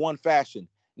playing one fashion.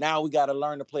 Now we got to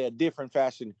learn to play a different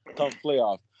fashion come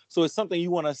playoff. So it's something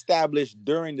you want to establish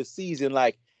during the season.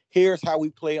 Like, here's how we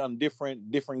play on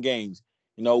different games.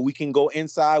 You know, we can go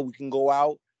inside, we can go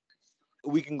out,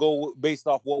 we can go based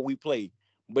off what we play.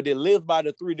 But they live by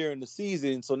the 3 during the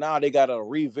season, so now they got to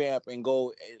revamp and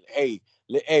go, hey,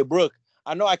 Brooke,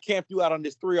 I know I camped you out on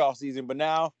this 3 off season, but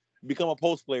now become a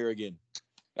post player again.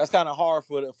 That's kind of hard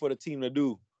for the team to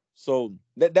do. So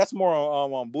that's more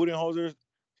on Budenholzer's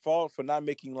fault for not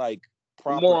making like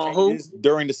proper changes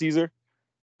during the season.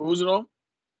 Who's it on?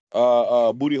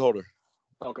 Booty holder.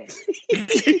 Okay.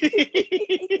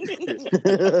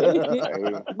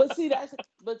 But see that's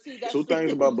two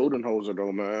things about Budenholzer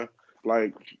though, man.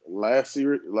 Like last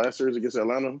series against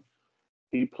Atlanta,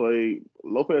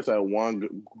 Lopez had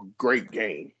one great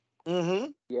game. Mm-hmm.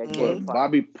 Yeah, but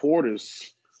Bobby Portis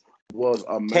was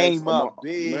a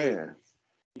man.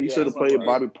 He should have played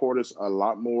Bobby Portis a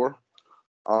lot more.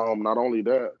 Not only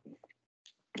that,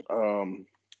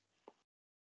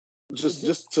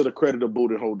 just to the credit of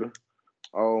Budenholzer.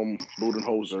 I'm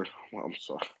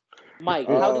sorry. Mike,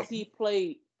 how does he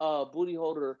play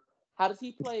Budenholzer? How does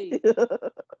he play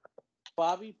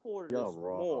Bobby Portis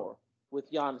more with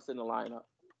Giannis in the lineup?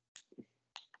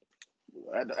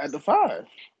 At the 5.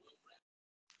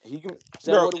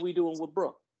 What are we doing with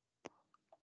Brooke?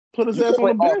 Put his ass on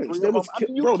the bench. They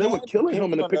were killing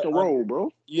him in the pick and roll,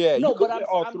 bro. Yeah, no, but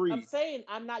I'm saying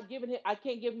I'm not giving him. I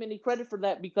can't give him any credit for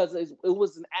that because it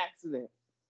was an accident.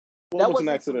 That was an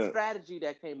accident. Some strategy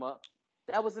that came up.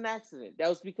 That was an accident. That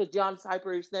was because Giannis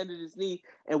hyperextended his knee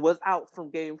and was out from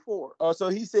Game 4. Oh, so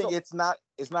he's saying it's not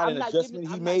an adjustment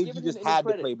he made. He just had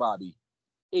to play Bobby.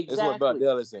 Exactly. That's what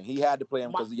Dale is saying. He had to play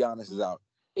him because Giannis is out.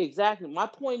 Exactly. My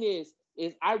point is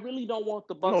I really don't want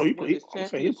the Bucks to win this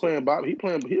championship. He playing Bobby. He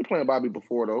playing Bobby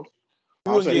before though.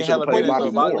 He was getting hella minutes.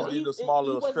 Bobby more. The small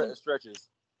little stretches.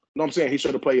 No, I'm saying he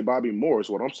should have played Bobby more. Is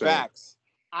what I'm saying. Facts.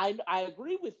 I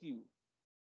agree with you,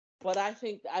 but I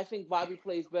think Bobby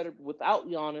plays better without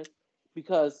Giannis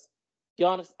because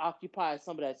Giannis occupies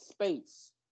some of that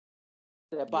space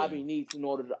that Bobby needs in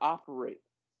order to operate.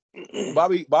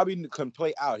 Bobby can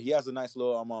play out. He has a nice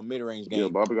little mid-range game. Yeah,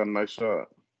 Bobby got a nice shot.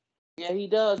 Yeah, he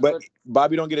does. But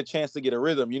Bobby don't get a chance to get a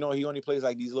rhythm. You know, he only plays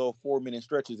like these little 4-minute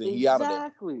stretches, and he out of there.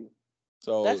 Exactly.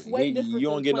 So that's way different you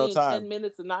don't than get no time. 10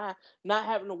 minutes and not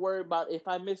having to worry about if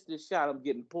I miss this shot, I'm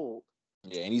getting pulled.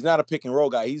 Yeah, and he's not a pick and roll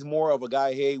guy. He's more of a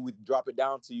guy. Hey, we drop it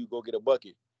down to you, go get a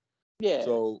bucket. Yeah.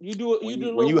 So you do it.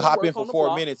 When you hop in for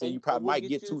 4 minutes and you probably might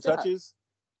get 2 touches.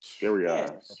 Scary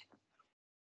eyes.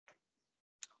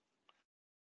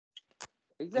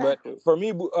 Exactly. But for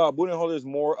me, Budenholzer is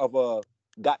more of a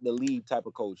got the lead type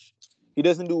of coach. He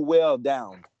doesn't do well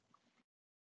down.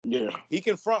 Yeah. He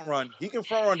can front run. He can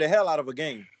front run the hell out of a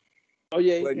game. Oh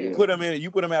yeah. But you put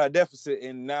him at a deficit,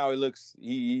 and now it looks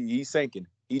he's sinking.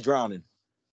 He's drowning.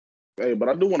 Hey, but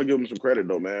I do want to give him some credit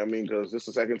though, man. I mean, because this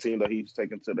is the second team that he's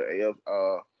taken to the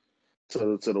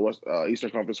to the West Eastern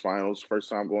Conference Finals. First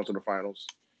time going to the finals.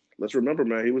 Let's remember,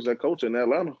 man, he was that coach in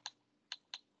Atlanta.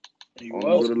 He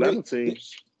was the Atlanta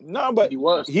teams. No, but he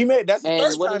was. He made that's the and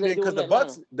first time because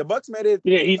the Bucks made it.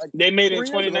 Yeah, they made it in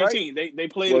 2019. Right? They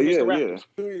played against the Raptors.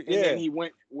 Yeah. And then he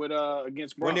went with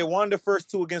against Bron. When they won the first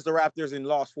 2 against the Raptors and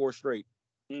lost 4 straight.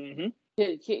 Mm-hmm.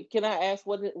 Can I ask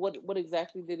what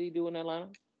exactly did he do in Atlanta?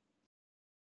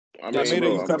 I mean, made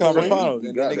the Eastern Conference Finals.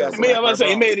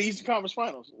 He made the Eastern Conference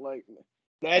Finals. Like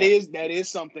that is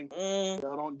something.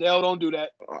 Dell don't do that.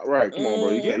 Right, come on, bro.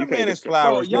 You can't his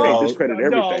flowers. You can't discredit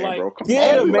everything, like, bro. Come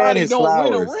on. The man his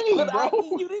flowers. Win a ring,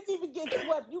 bro. You didn't even get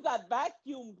swept. You got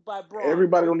vacuumed by Bron.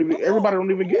 Everybody don't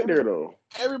even get there though.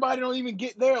 Everybody don't even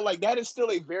get there. Like that is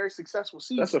still a very successful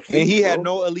season. That's a feat, and he had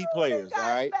bro. no elite players. All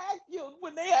right. Vacuumed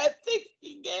when they had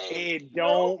 16 It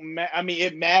don't matter. I mean,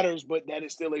 it matters, but that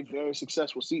is still a very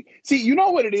successful season. See, you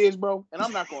know what it is, bro? And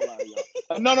I'm not gonna lie to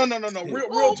y'all. No.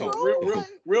 Real talk.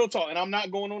 Real talk. And I'm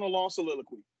not going on a long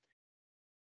soliloquy.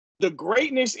 The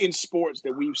greatness in sports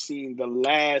that we've seen the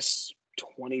last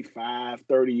 25,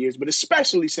 30 years, but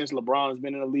especially since LeBron has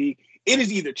been in the league, it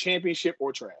is either championship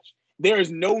or trash. There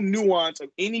is no nuance of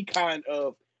any kind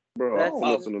of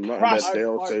listening to nothing that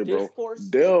Dale say, bro.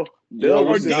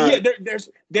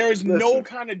 There's no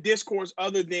kind of discourse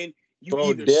other than you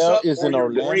either Dale suck is or an you're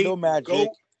Orlando great, Magic.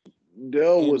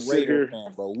 Dale would sit here,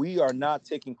 fan, bro. We are not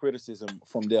taking criticism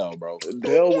from Dale, bro.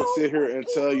 Dale would sit here and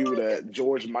tell you that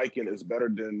George Mikan is better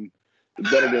than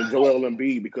Joel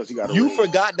Embiid because he got a ring.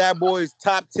 Forgot that boy's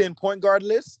top 10 point guard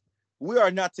list. We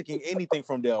are not taking anything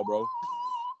from Dale, bro.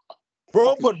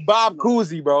 Bro, put Bob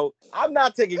Cousy, bro. I'm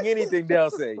not taking anything Dale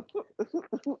say.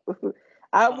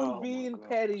 I was being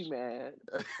petty, man.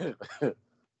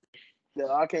 Yeah,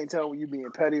 I can't tell when you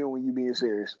being petty or when you being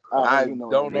serious. I don't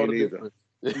know the difference.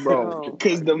 Bro,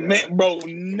 because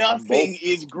nothing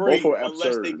is great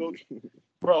unless they go.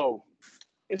 Bro,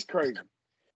 it's crazy.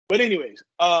 But anyways,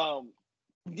 I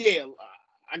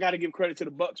got to give credit to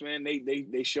the Bucks, man.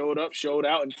 They showed up, showed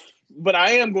out, but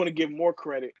I am going to give more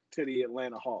credit to the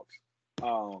Atlanta Hawks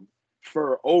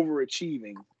for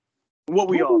overachieving. What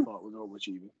we all thought was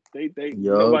overachieving.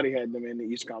 Nobody had them in the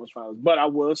East Conference Finals, but I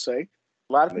will say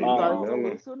a lot of people thought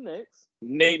it was the Knicks.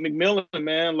 Nate McMillan,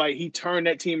 man, like he turned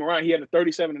that team around. He had a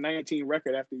 37-19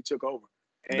 record after he took over,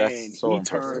 and he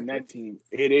turned that team.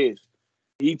 It is.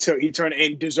 He turned,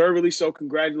 and deservedly so.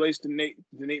 Congratulations to Nate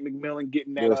McMillan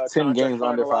getting that. 10 games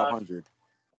under 500.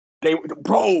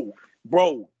 Bro,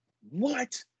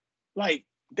 what? Like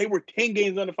they were 10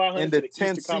 games under 500 in the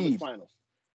Eastern Conference Finals.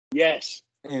 Yes,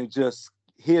 and just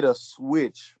hit a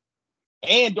switch.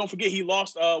 And don't forget, he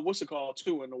lost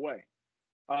too in the way.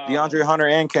 DeAndre Hunter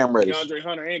and Cam Reddish.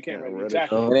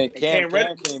 Exactly. And then Cam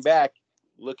came back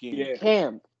looking. Yeah.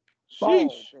 Cam.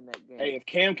 Sheesh. Hey, if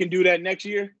Cam can do that next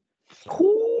year,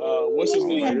 what's his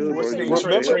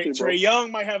name? Trey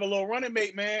Young might have a little running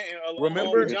mate, man.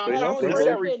 Remember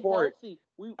that report?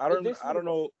 I don't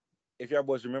know if y'all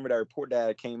boys remember that report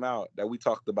that came out that we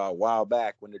talked about a while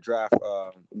back when the draft.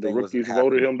 The rookies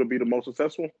voted him to be the most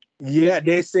successful. Yeah,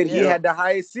 they said he had the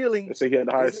highest ceiling. They said he had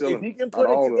the highest ceiling. If he can put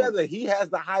it together, he has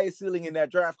the highest ceiling in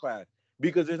that draft class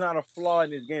because there's not a flaw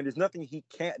in his game. There's nothing he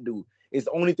can't do. It's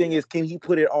the only thing is, can he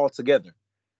put it all together?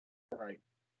 Right.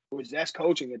 Which that's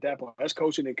coaching at that point. That's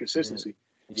coaching and consistency.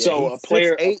 Yeah, so a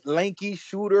player, 6'8", lanky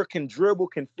shooter, can dribble,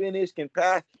 can finish, can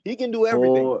pass. He can do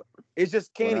everything. It's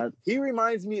just he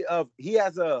reminds me of he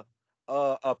has a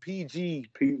PG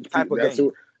type of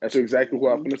game. That's exactly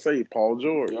what I'm going to say. Paul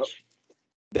George. Yep.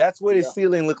 That's what his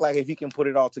ceiling looked like if he can put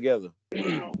it all together.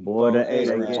 Boy,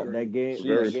 that game,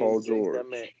 very Paul George.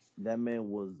 That man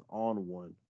was on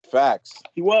one. Facts.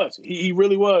 He was. He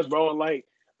really was, bro. And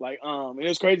and it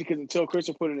was crazy because until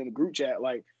Christian put it in the group chat,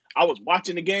 like I was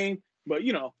watching the game, but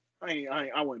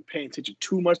I wasn't paying attention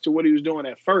too much to what he was doing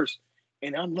at first,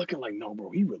 and I'm looking like, no, bro,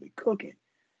 he really cooking,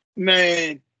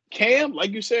 man. Cam,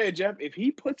 like you said, Jeff, if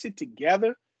he puts it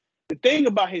together, the thing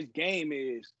about his game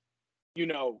is,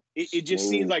 it just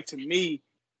seems like to me,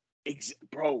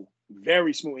 bro,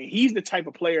 very smooth. And he's the type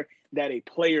of player that a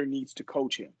player needs to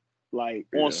coach him,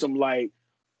 on some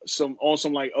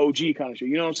OG kind of shit.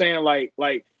 You know what I'm saying? Like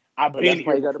I've been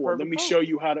here before. Let me show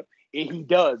you how to. And he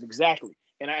does exactly.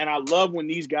 And I love when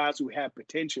these guys who have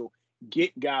potential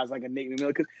get guys like a Nate McMillan.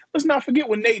 Because let's not forget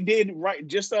what Nate did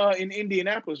just in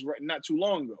Indianapolis not too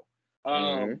long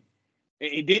ago.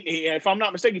 He did. If I'm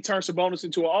not mistaken, he turned Sabonis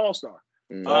into an all-star.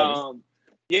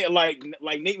 Like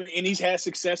Nate, and he's had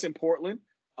success in Portland.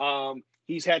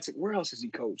 He's had where else has he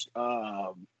coached?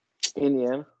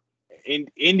 Indiana. In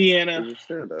Indiana.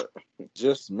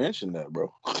 Just mentioned that,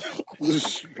 bro.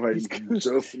 Just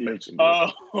mentioned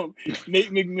that.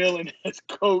 Nate McMillan has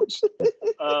coached.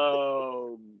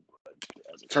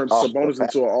 Turned Sabonis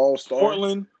into an all-star.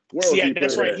 Portland.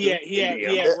 That's right. He had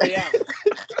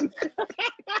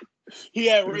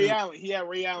Ray Allen. He had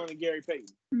Ray Allen and Gary Payton.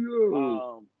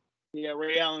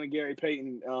 Ray Allen and Gary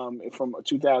Payton from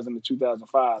 2000 to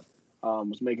 2005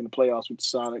 was making the playoffs with the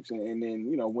Sonics, and then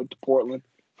went to Portland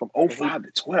from 05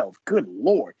 to 12. Good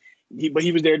Lord. But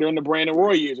he was there during the Brandon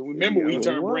Roy years. And remember, we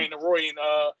turned Brandon Roy and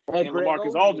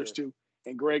LaMarcus Aldridge too.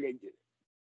 And Greg,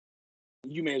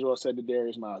 you may as well say the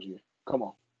Darius Miles year. Come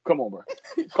on, bro.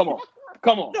 Come on.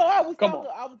 No, I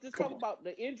was just talking about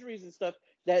the injuries and stuff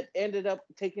that ended up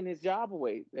taking his job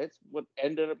away. That's what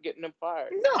ended up getting him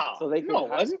fired. Not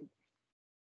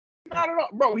at all.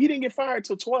 Bro, he didn't get fired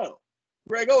till 12.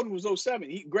 Greg Oden was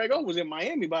 07. Greg Oden was in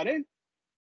Miami by then.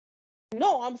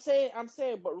 No, I'm saying,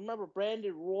 but remember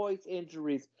Brandon Roy's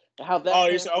injuries and how that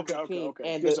okay.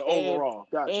 and Just the overall,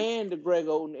 gotcha. And the Greg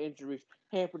Oden injuries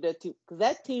hampered that team because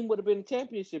that team would have been a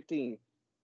championship team.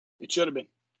 It should have been,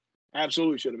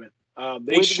 absolutely should have been.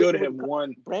 They should have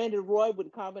won. Brandon Roy with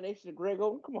a combination of Greg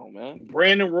Oden. Come on, man.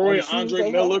 Brandon Roy,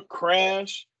 Andre Miller,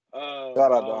 Crash. Shout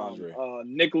out to Andre.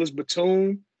 Nicholas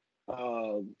Batum.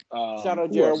 Shout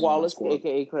out Jared Wallace,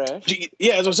 aka Crash.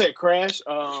 Yeah, as I said, Crash.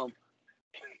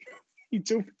 He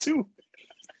 2 for 2.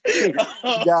 He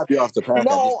got me off the path.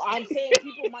 No, I'm saying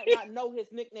people might not know his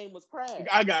nickname was Crash.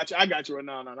 I got you.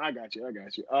 No, I got you.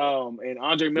 And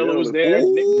Andre Miller was there.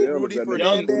 Rudy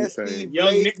Fernandez,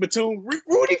 young Nick Batum,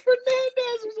 Rudy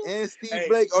Fernandez and Steve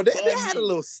Blake. Oh, they had a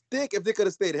little stick if they could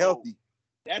have stayed healthy.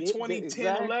 That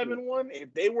 2010-11 one,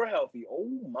 if they were healthy, oh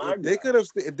my God. They could have.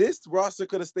 If this roster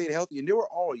could have stayed healthy, and they were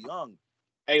all young.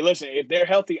 Hey, listen, if they're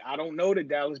healthy, I don't know that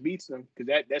Dallas beats them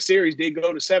because that series did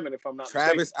go to 7, if I'm not mistaken.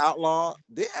 Travis Outlaw,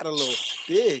 they had a little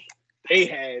stick. They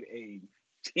had a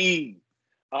team.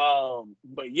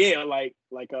 But yeah, like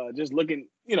just looking,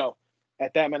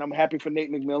 at that, man, I'm happy for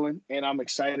Nate McMillan, and I'm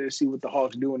excited to see what the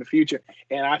Hawks do in the future.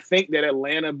 And I think that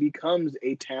Atlanta becomes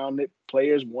a town that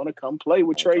players want to come play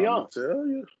with Trae Young.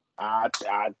 I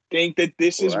think that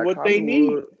this is what they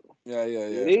need. Yeah.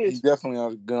 It is. He's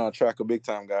definitely going to attract a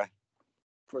big-time guy.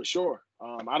 For sure.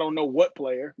 I don't know what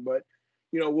player, but,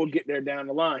 we'll get there down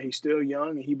the line. He's still young,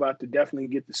 and he's about to definitely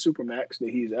get the Supermax that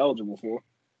he's eligible for.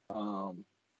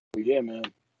 But, yeah, man,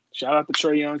 shout out to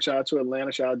Trae Young. Shout out to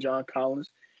Atlanta. Shout out to John Collins.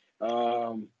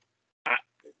 All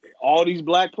these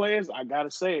black players, I got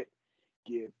to say it.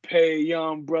 Get paid,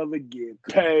 young brother. Get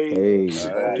paid.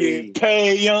 Get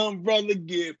paid, young brother.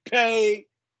 Get paid.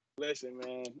 Listen,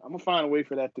 man, I'm gonna find a way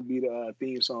for that to be the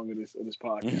theme song of this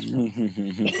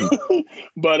podcast.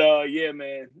 But yeah,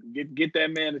 man, get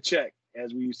that man a check,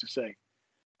 as we used to say.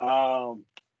 But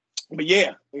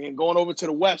yeah, and going over to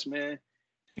the West, man,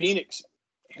 Phoenix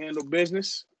handle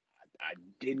business. I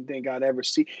didn't think I'd ever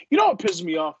see. You know what pisses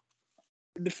me off?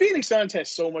 The Phoenix Suns has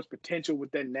so much potential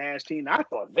with that Nash team. I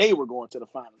thought they were going to the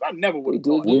finals. I never would have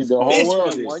thought. The whole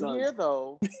world did. 1 year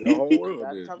though. The whole world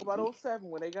did. Talk about 07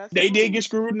 when they got. They did get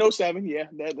screwed in 07. Yeah,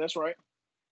 that's right.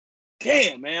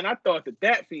 Damn, man, I thought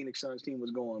that Phoenix Suns team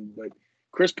was going, but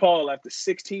Chris Paul, after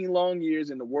 16 long years,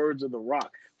 in the words of The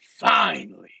Rock,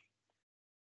 finally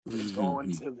is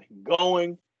going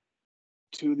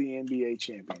to the NBA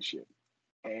championship.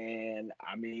 And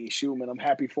I mean, shoot, man, I'm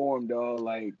happy for him, dog.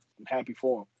 Like, I'm happy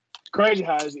for him. Crazy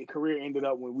how his career ended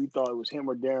up when we thought it was him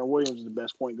or Darren Williams was the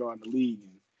best point guard in the league.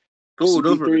 Cool,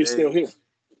 those were the days. Is still here.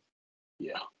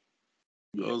 Yeah.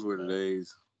 Those were the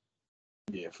days.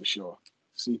 Yeah, for sure.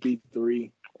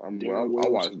 CP3. I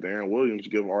watched Darren Williams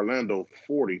give Orlando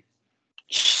 40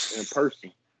 in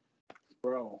person.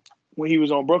 Bro. When he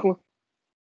was on Brooklyn?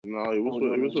 No, it was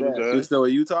with the Jazz. He's still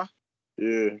at Utah?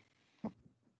 Yeah.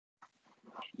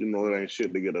 You know it ain't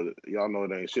shit to get an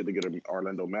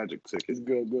Orlando Magic ticket.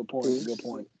 Good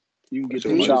point. You can get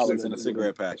 $2 in a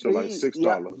cigarette pack. So like $6.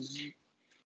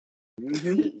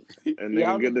 Mm-hmm. And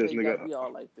then get this, nigga.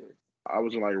 Like this. I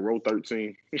was in like row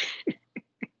 13.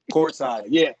 Courtside.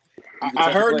 Yeah.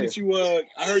 I heard that you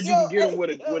can get them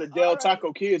with a Del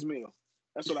Taco Kids meal.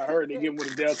 That's what I heard. They give them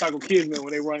with a Del Taco Kids meal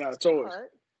when they run out of toys. Right.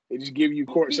 They just give you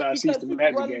courtside seats to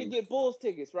Magic running game. To get Bulls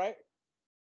tickets, right?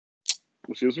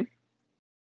 Excuse me?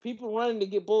 People running to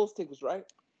get Bulls tickets, right?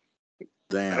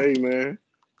 Damn. Hey, man.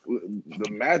 The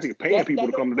Magic paying people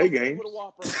to come to their games.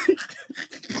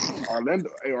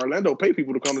 Orlando pay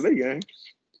people to come to their games.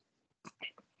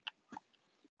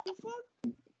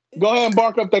 Go ahead and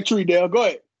bark up that tree, Dale. Go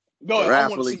ahead. I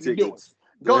want to see you do it.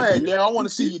 Go ahead, Dale. I want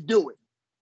to see you do it.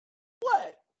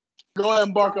 What? Go ahead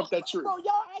and bark up that tree. Bro,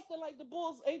 y'all acting like the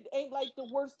Bulls ain't like the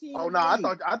worst team. Oh no,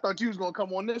 I thought you was gonna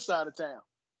come on this side of town.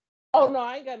 Oh no,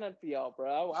 I ain't got nothing for y'all,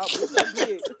 bro. Hey,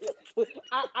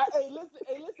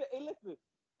 listen.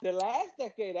 The last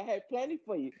decade, I had plenty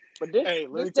for you, but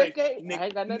this decade, I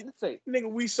ain't got nothing to say.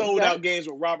 Nigga, we sold out games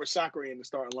with Robert Sacre in the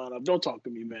starting lineup. Don't talk to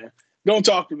me, man. Don't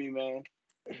talk to me.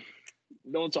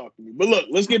 But look,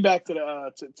 let's get back to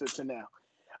the to now.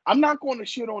 I'm not going to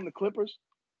shit on the Clippers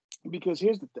because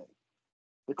here's the thing: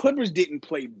 the Clippers didn't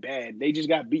play bad; they just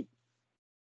got beat.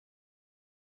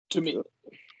 To me.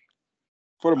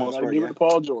 For the most part, give it to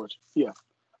Paul George. Yeah,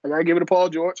 I gotta give it to Paul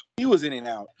George. He was in and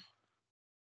out.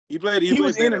 He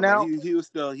was in and out. He was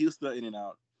still in and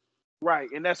out. Right,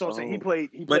 and that's what I'm saying. He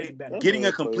played better. Getting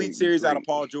a complete series out of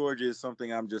Paul George is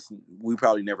something we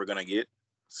probably never gonna get.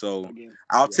 So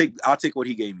I'll take what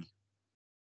he gave me.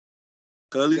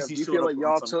 Because at least he showed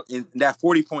up. And that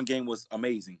 40-point game was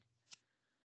amazing.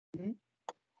 Mm-hmm.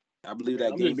 I believe Man,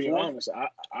 that I'm game just being 4. honest.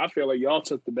 I feel like y'all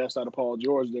took the best out of Paul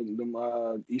George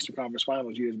them Eastern Conference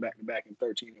Finals years back to back in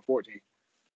 13 and 14.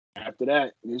 After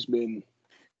that, it's been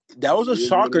That was a it is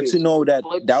what shocker it to is. know that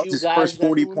But that was you his guys first got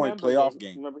to 40-point remember playoff that.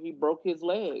 game. Remember, he broke his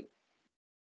leg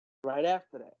right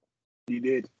after that. He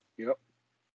did. Yep.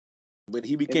 But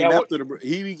he became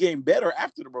better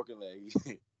after the broken leg.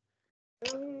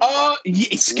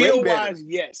 Skill wise,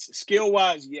 yes. Skill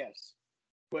wise, yes.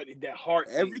 But that heart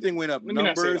Everything went up. Let me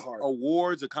not say the Numbers, heart.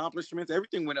 awards, accomplishments,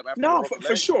 everything went up after the No, broken for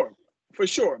leg. sure. For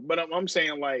sure. But I'm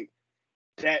saying like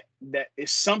that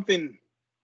is something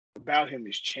about him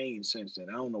has changed since then.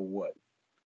 I don't know what.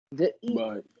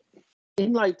 But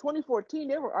in like 2014,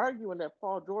 they were arguing that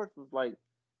Paul George was like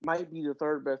might be the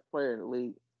third best player in the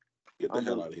league. Get the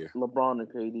hell out of here. LeBron and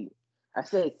KD. I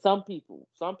said some people,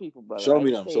 brother. Show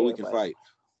me them so we can fight.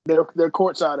 They're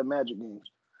courtside at Magic games.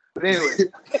 But anyway.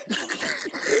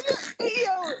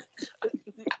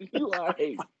 You are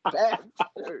a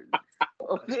bastard.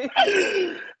 Okay.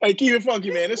 Hey, keep it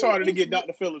funky, man. It's harder to get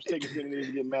Dr. Phillips tickets than it is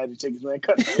to get Magic tickets, man.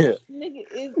 Cut Nigga,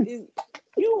 is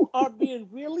you are being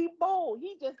really bold.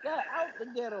 He just got out the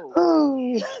ghetto.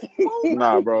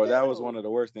 Nah, bro, that was one of the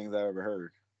worst things I ever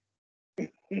heard.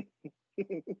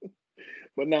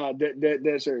 But nah,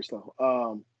 that's serious though.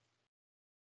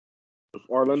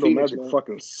 Orlando Phoenix, Magic man.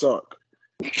 fucking suck.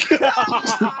 That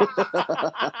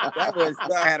was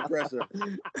I had pressure.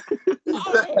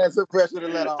 I had some pressure to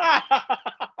let off.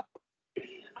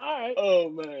 All right. Oh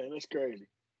man, that's crazy.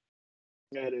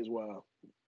 That is wild.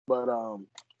 But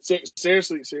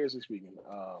seriously speaking,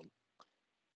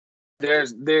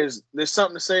 there's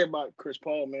something to say about Chris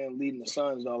Paul, man, leading the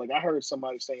Suns. Though, like I heard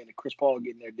somebody saying that Chris Paul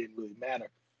getting there didn't really matter.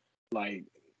 Like,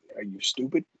 are you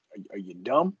stupid? Are you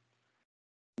dumb?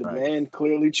 The man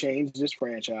clearly changed this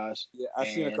franchise. Yeah, I've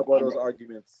seen a couple of those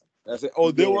arguments. I said,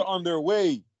 they were on their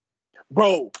way.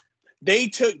 Bro, they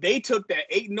took that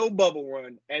 8-0 bubble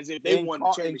run as if they won the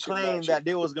championship. And claimed that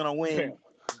they was gonna win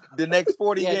the next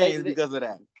 40 games because of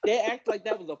that. They act like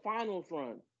that was a finals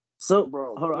run. So,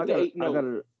 bro, hold on,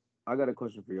 I got a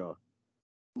question for y'all.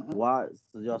 Why?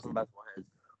 So y'all some basketball heads.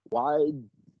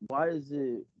 Why is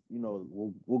it? You know,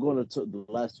 we're going to the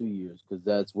last 2 years because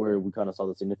that's where we kind of saw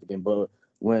the significant. But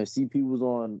when CP was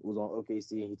on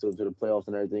OKC and he took him to the playoffs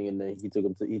and everything, and then he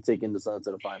taken the Suns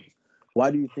to the finals. Why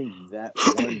do you think that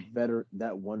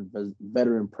one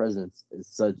veteran presence is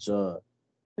such a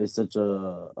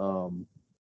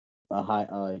high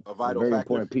a vital very factor.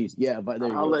 Important piece? Yeah, but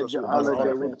I'll let you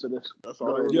answer this. That's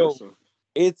all. Yo,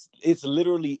 it's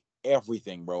literally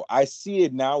everything, bro. I see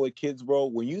it now with kids, bro.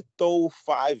 When you throw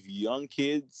 5 young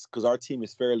kids, because our team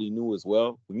is fairly new as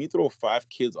well. When you throw 5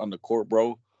 kids on the court,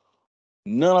 bro,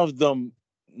 none of them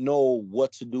know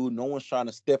what to do. No one's trying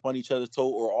to step on each other's toe,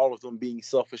 or all of them being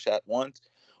selfish at once.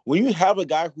 When you have a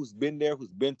guy who's been there,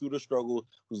 who's been through the struggle,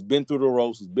 who's been through the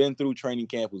ropes, who's been through training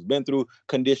camp, who's been through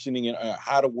conditioning and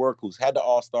how to work, who's had the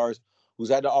All-Stars, who's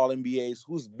had the All-NBAs,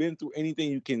 who's been through anything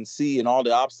you can see and all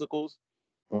the obstacles,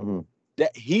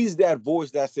 that he's that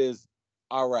voice that says,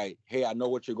 all right, hey, I know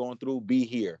what you're going through. Be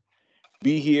here,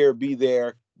 be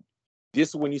there. This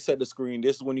is when you set the screen.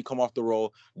 This is when you come off the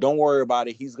roll. Don't worry about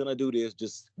it. He's going to do this.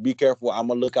 Just be careful. I'm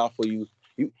going to look out for you.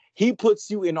 He puts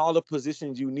you in all the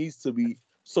positions you need to be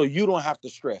so you don't have to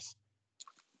stress.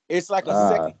 It's like a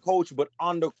second coach, but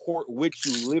on the court with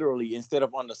you, literally, instead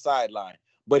of on the sideline.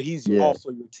 But he's also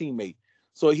your teammate.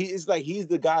 So he's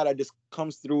the guy that just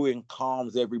comes through and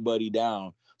calms everybody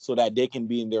down so that they can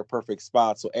be in their perfect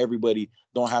spot. So everybody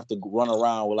don't have to run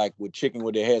around with chicken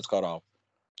with their heads cut off.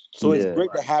 So it's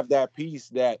great to have that piece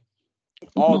that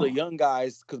all the young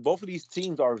guys, because both of these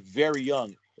teams are very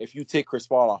young. If you take Chris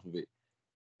Paul off of it,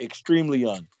 extremely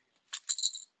young.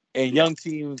 And young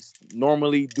teams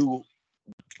normally do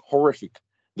horrific.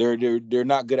 They're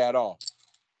not good at all.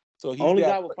 So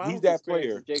he's that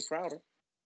player. Jay Crowder.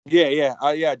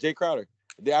 Yeah, Jay Crowder.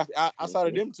 Outside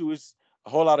of them two, it's a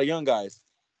whole lot of young guys.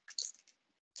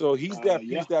 So he's that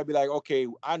piece that be like, okay,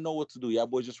 I know what to do. Y'all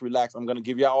boys just relax. I'm gonna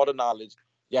give y'all all the knowledge.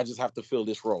 Y'all just have to fill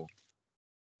this role.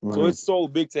 So it's so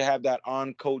big to have that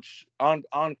on court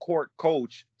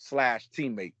coach /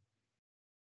 teammate.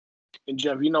 And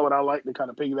Jeff, you know what I like to kind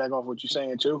of piggyback off what you're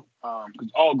saying too, because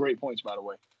all great points, by the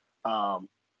way.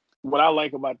 What I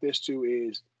like about this too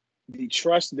is the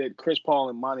trust that Chris Paul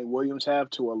and Monty Williams have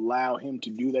to allow him to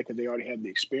do that because they already have the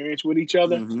experience with each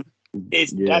other.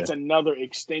 That's another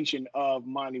extension of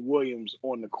Monty Williams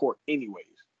on the court, anyways.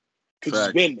 Because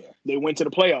he's been there. They went to the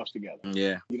playoffs together.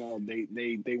 Yeah, you know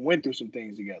they went through some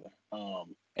things together.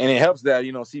 And it helps that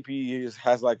CP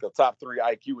has like a top 3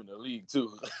 IQ in the league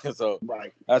too. So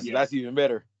that's even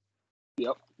better.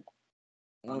 Yep.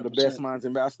 One of the best minds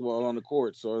in basketball on the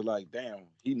court. So it's like, damn,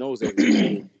 he knows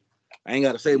everything. I ain't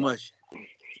got to say much.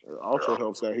 It also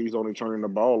helps that he's only turning the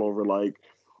ball over like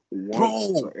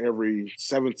once to every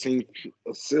 17th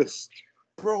assist.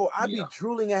 Bro, I be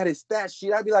drooling at his stat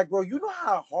sheet. I be like, bro, you know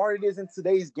how hard it is in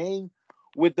today's game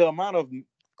with the amount of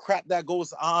crap that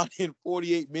goes on in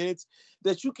 48 minutes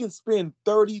that you can spend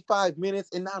 35 minutes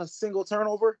and not a single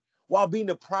turnover while being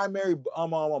the primary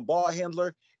ball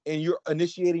handler and you're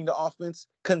initiating the offense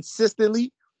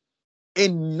consistently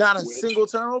and not a single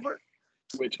turnover?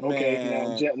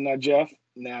 Now, Jeff,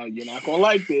 now you're not going to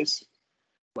like this,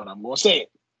 but I'm going to say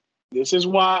it. This is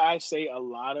why I say a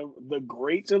lot of the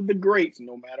greats, no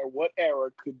matter what era,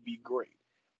 could be great.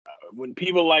 When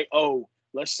people like,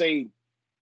 let's say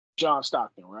John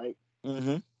Stockton, right?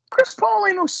 Mm-hmm. Chris Paul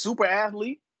ain't no super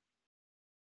athlete,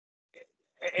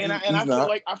 and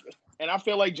I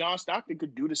feel like John Stockton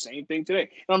could do the same thing today.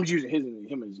 And I'm just using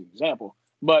him as an example.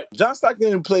 But John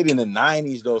Stockton played in the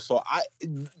 90s though, so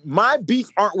my beef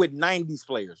aren't with 90s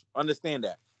players. Understand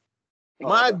that.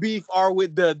 My beef are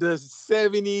with the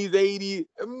 70s,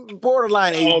 80s,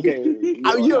 borderline 80s.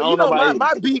 Okay.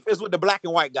 My beef is with the black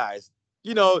and white guys.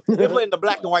 You know, they play in the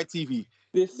black and white TV.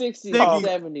 The 60s,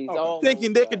 70s.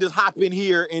 Thinking they can just hop in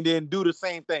here and then do the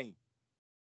same thing.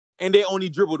 And they only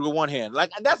dribbled with one hand.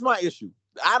 Like, that's my issue.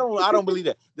 I don't believe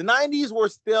that. The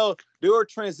 90s they were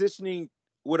transitioning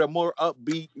with a more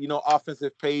upbeat,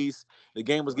 offensive pace. The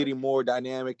game was getting more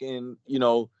dynamic and,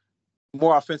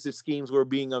 more offensive schemes were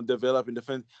being developed in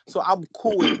defense. So I'm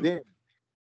cool with them.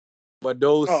 But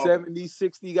those 70,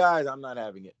 60 guys, I'm not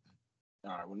having it.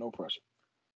 All right, well, no pressure.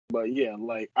 But yeah,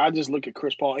 like I just look at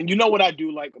Chris Paul, and you know what I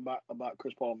do like about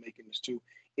Chris Paul making this too?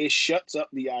 It shuts up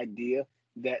the idea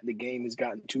that the game has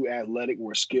gotten too athletic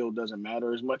where skill doesn't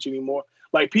matter as much anymore.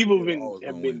 Like people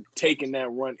have been taking that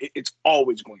run. It's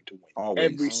always going to win.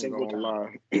 Always. Every single time.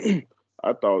 Lie.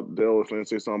 I thought Dale was going to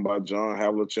say something about John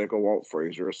Havlicek or Walt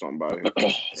Frazier or somebody.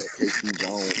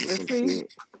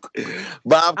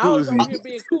 Bob I was Cousy. over here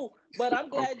being cool, but I'm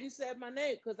glad you said my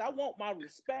name because I want my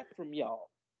respect from y'all.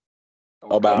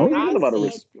 About we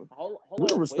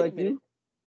don't respect you.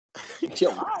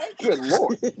 Yo, good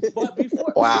Lord. But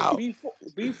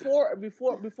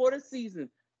before the season,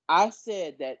 I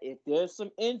said that if there's some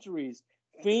injuries,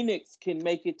 Phoenix can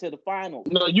make it to the finals.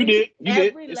 No, you did.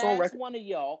 Every It's last one of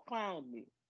y'all clowned me.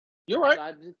 You're right. So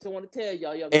I just want to tell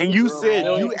y'all. And you said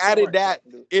you added that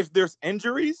if there's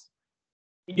injuries.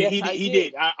 Yes, he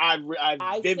did.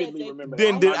 I vividly remember.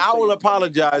 Then I will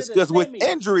apologize because with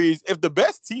injuries, if the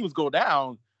best teams go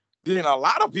down, then a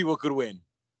lot of people could win.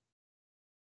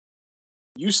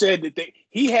 You said that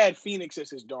he had Phoenix as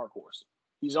his dark horse.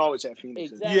 He's always had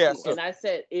Phoenix. Exactly. Yes. And I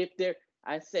said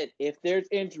if there's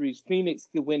injuries, Phoenix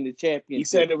could win the championship. He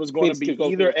said it was going to be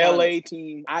either LA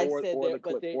team or the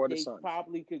Clippers or the Suns. They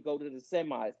probably could go to the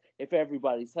semis if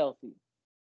everybody's healthy.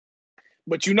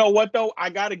 But you know what, though?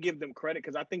 I got to give them credit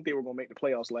because I think they were going to make the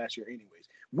playoffs last year anyways.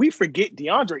 We forget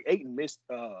DeAndre Ayton missed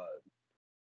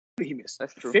he missed?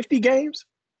 That's true. 50 games?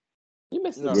 He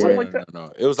missed something like that.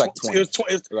 No. It was like 20.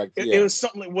 It was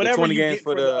something like whatever 20 you games get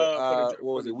for the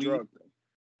what was it? Drug thing.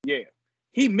 Yeah.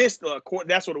 He missed a quarter.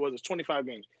 That's what it was. It was 25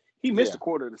 games. He missed a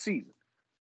quarter of the season.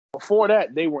 Before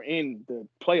that, they were in the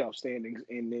playoff standings,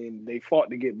 and then they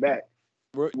fought to get back.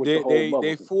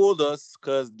 They fooled us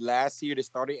because last year they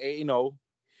started 8-0,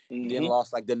 then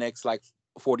lost like the next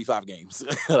 45 games.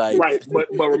 Right, but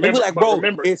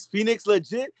remember, is Phoenix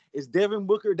legit? Is Devin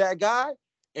Booker that guy?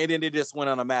 And then they just went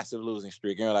on a massive losing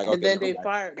streak, and okay, and then they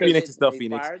fired Phoenix is still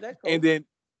Phoenix, and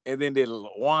then they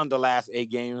won the last 8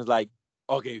 games. Like,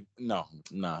 okay, no,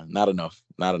 not enough.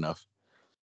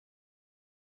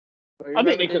 I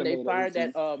think they fired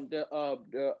that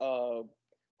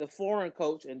the foreign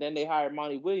coach, and then they hired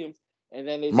Monty Williams, and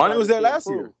then Monty was there last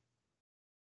year.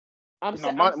 Monty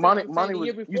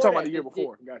was. You talking about the year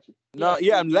before? Got you. No,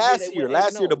 yeah, last year,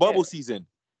 the bubble season,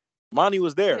 Monty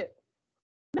was there.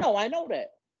 Yeah. No, I know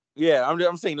that. Yeah,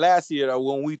 I'm saying last year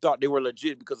when we thought they were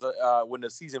legit because when the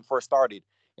season first started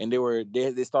and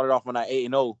they started off on that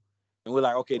 8-0, and we're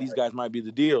like, okay, these guys might be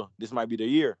the deal. This might be the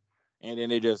year, and then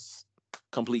they just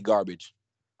complete garbage.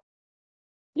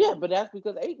 Yeah, but that's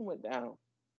because Ayton went down.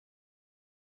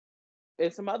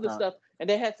 And some other stuff, and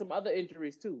they had some other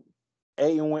injuries too.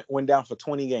 Ayton went down for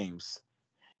 20 games,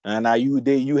 and now you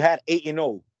had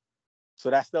 8-0, so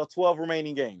that's still 12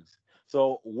 remaining games.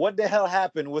 So what the hell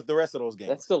happened with the rest of those games?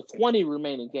 That's still 20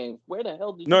 remaining games. Where the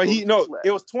hell did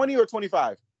it was 20 or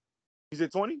 25. You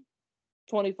said 20?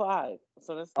 25.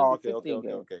 So that's still 15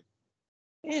 games. Okay.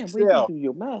 Damn, we can do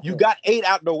your math. You got 8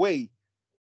 out the way.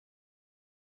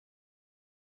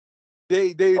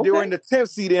 They were in the 10th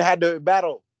seed and had to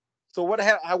battle. So what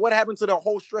happened to the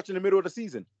whole stretch in the middle of the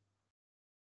season?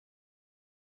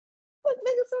 Look,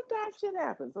 nigga, sometimes shit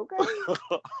happens, okay?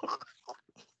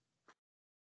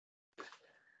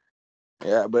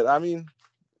 Yeah, but I mean,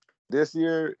 this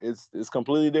year it's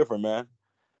completely different, man.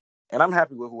 And I'm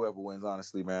happy with whoever wins,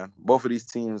 honestly, man. Both of these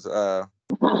teams, I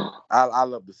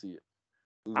love to see it.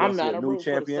 I'm not a root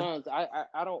for the Suns.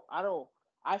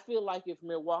 I feel like if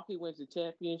Milwaukee wins the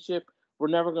championship, we're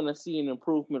never gonna see an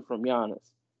improvement from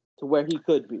Giannis to where he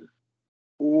could be.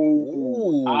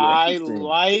 Ooh, I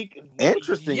like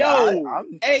interesting. Yo,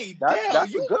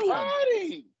 that's a good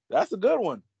one. That's a good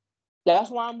one.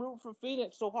 That's why I'm rooting for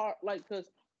Phoenix so hard, like,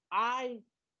 because I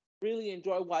really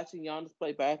enjoy watching Giannis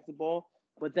play basketball,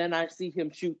 but then I see him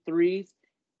shoot threes,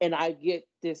 and I get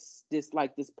this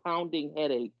pounding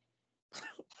headache.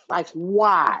 Like,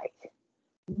 why?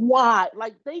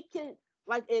 Like, they can't.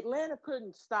 Like, Atlanta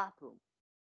couldn't stop him.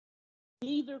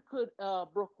 Neither could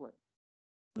Brooklyn.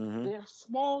 Mm-hmm. They're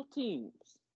small teams.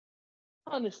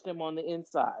 Punish them on the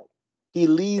inside. He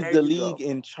leads the league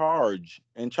in charges.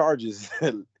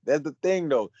 That's the thing,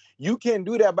 though. You can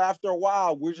do that, but after a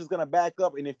while, we're just gonna back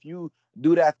up. And if you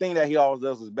do that thing that he always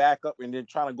does, is back up and then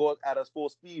trying to go at us full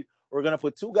speed, we're gonna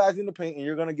put two guys in the paint, and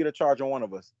you're gonna get a charge on one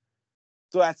of us.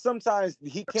 So sometimes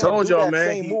he can't do that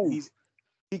same move.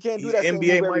 He can't do that same move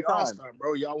every time, All-Star,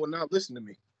 bro. Y'all will not listen to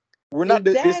me. We're not.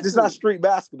 This is not street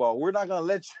basketball. We're not gonna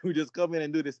let you just come in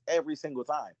and do this every single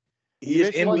time. He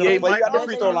is NBA Mike They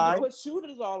need to put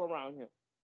shooters all around him.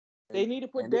 They need to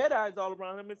put dead eyes all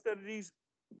around him instead of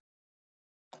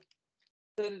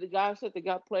the guys that they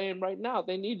got playing right now.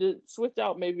 They need to switch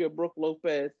out maybe a Brook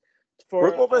Lopez.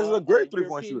 Brook Lopez is a great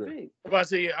 3-point shooter. If I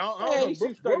say, he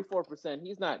shoots 34%.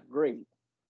 He's not great.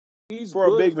 He's for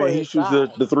a big man. He shoots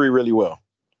the three really well.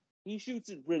 He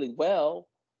shoots it really well,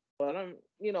 but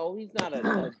he's not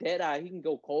a dead eye. He can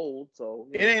go cold, so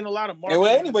it ain't a lot of market.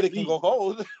 Well, anybody can go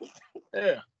cold.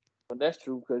 Yeah, but that's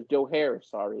true because Joe Harris,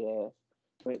 sorry ass,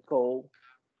 went cold.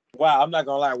 Wow, I'm not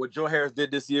gonna lie. What Joe Harris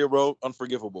did this year, bro,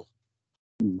 unforgivable.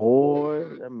 Boy,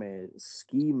 that man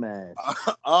ski mask.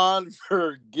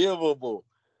 Unforgivable.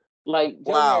 Like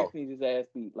Joe Harris needs his ass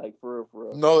beat, like for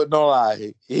real. No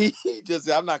lie. He just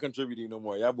said, I'm not contributing no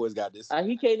more. Y'all boys got this.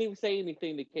 He can't even say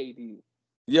anything to KD.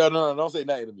 Yeah, no, don't say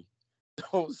nothing to me.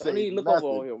 Don't say nothing. Look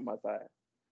over here on my side.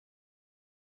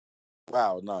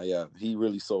 Wow, no, yeah, he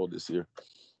really sold this year.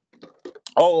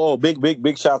 Oh,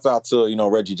 big shouts out to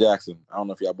Reggie Jackson. I don't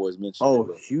know if y'all boys mentioned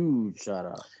it. Huge shout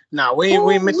out. Nah, we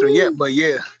ain't mentioned it yet, but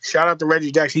yeah, shout out to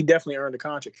Reggie Jackson. He definitely earned the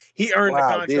contract. He earned the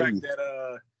contract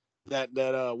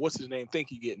that what's his name think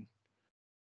he getting?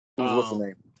 What's his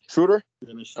name? Schroeder?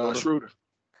 Schroeder.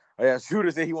 Oh yeah,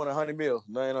 Schroeder said he won $100 million,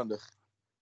 nothing under.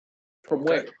 From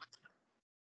where?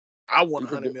 I won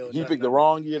 $100 million. He picked the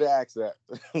wrong year to ask that.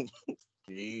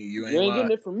 You ain't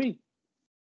getting it from me.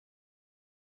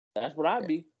 That's what I'd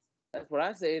be. That's what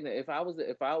I say. If I was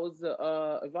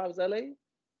LA,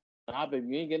 nah, baby,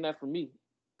 you ain't getting that from me.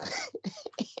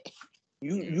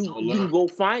 You can go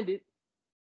find it.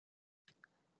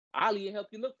 I'll even help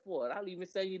you look for it. I'll even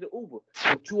send you the Uber.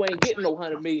 But you ain't getting no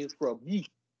 $100 million from me.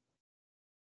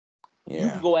 Yeah, you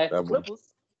can go ask the Clippers.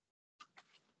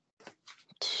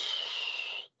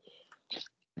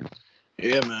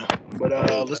 Yeah, man. But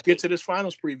let's get to this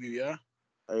finals preview, yeah?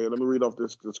 Hey, let me read off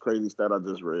this crazy stat I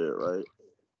just read, right?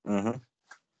 Mm-hmm.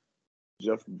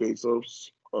 Jeff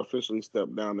Bezos officially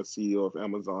stepped down as CEO of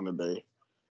Amazon today.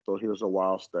 So here's a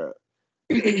wild stat.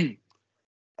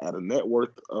 At a net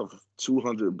worth of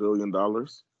 $200 billion,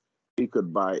 he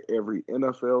could buy every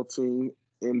NFL team,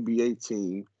 NBA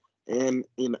team, and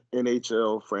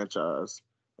NHL franchise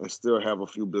and still have a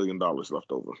few $1 billion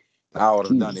left over. I would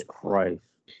have done it. Right.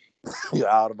 Yeah,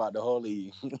 I would have bought the whole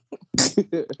league.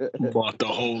 Bought the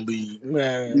whole league,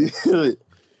 man.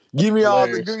 Give me all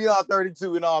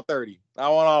 32 and all 30. I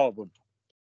want all of them.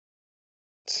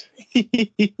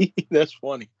 That's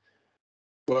funny,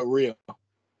 but real.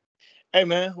 Hey,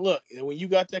 man, look, when you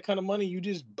got that kind of money, you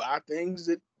just buy things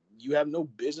that you have no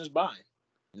business buying.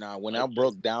 Nah, when I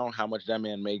broke down how much that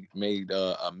man made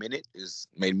a minute,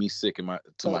 made me sick in my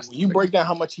stomach. You break down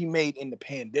how much he made in the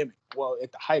pandemic. Well,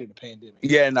 at the height of the pandemic.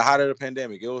 Yeah, in the height of the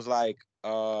pandemic, it was like it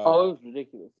was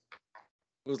ridiculous.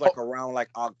 It was like around like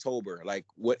October. Like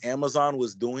what Amazon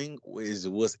was doing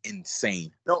was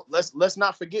insane. No, let's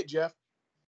not forget, Jeff.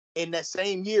 In that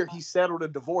same year, he settled a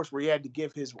divorce where he had to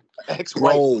give his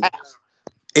ex-wife half.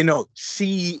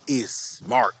 She is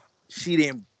smart. She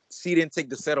didn't take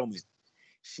the settlement.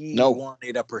 She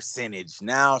wanted a percentage.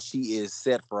 Now she is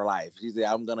set for life. She said,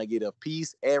 I'm gonna get a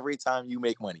piece every time you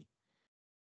make money.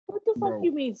 What the fuck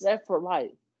you mean set for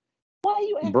life? Why are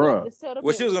you acting like the setup?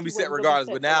 Well, she was gonna be set regardless,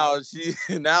 but now she's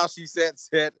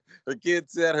set. Her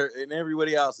kids set, her and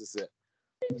everybody else is set.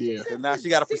 Yeah. So now she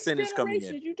got a percentage coming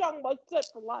in. You talking about set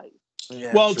for life?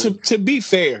 Yeah, well, to be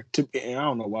fair, and I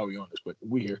don't know why we on this, but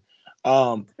we here.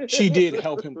 She did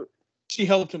help him. She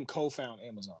helped him co-found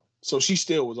Amazon, so she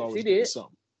still was always doing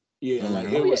something. Yeah, like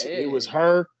it was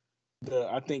her.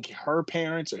 I think her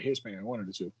parents or his parents, one of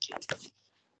the two.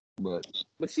 But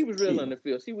she was real in the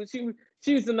field. She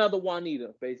was another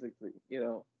Juanita, basically. You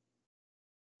know.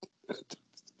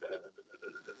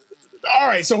 All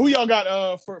right, so who y'all got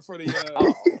for the?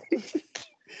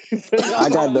 I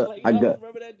got.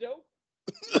 Remember that joke?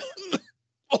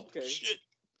 Okay. Shit.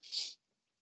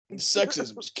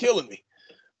 Sexism is killing me.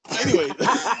 Anyway.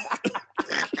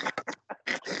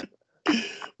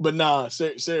 But nah,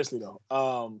 seriously though.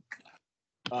 Who?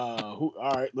 All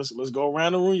right, let's go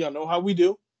around the room. Y'all know how we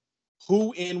do.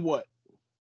 Who in what?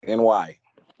 And why?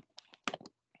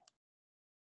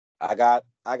 I got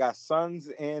Suns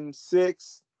in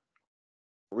 6.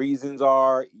 Reasons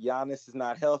are Giannis is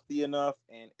not healthy enough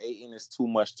and Ayton is too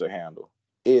much to handle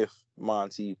if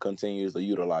Monty continues to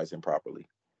utilize him properly.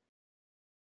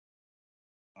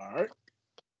 All right.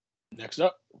 Next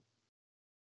up.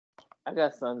 I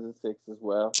got Suns in 6 as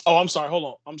well. Oh, I'm sorry. Hold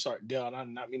on. I'm sorry, Dale.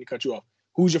 I'm not meaning to cut you off.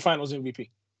 Who's your Finals MVP?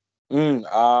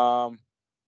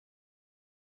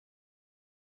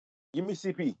 Give me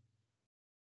CP.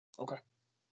 Okay.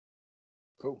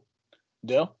 Cool.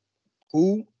 Dale,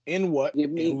 who in what?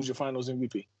 And who's your Finals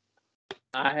MVP?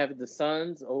 I have the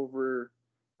Suns over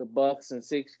the Bucks in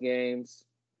 6 games,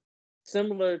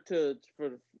 similar to for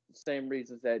the same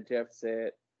reasons that Jeff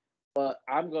said, but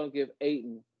I'm gonna give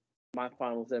Ayton my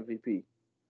Finals MVP.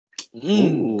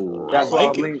 That's why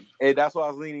I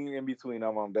was leaning in between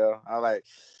them on Dale. I like,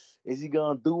 is he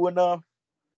gonna do enough?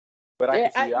 But I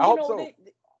can see. I hope so.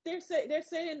 They're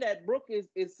saying that Brook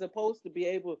is supposed to be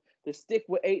able to stick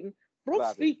with Ayton.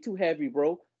 Brook's feet too heavy,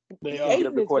 bro.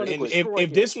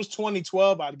 If this was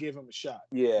 2012, I'd give him a shot.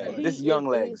 Yeah, but this is young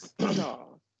legs.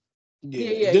 No.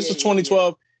 Yeah, this is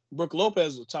 2012. Brook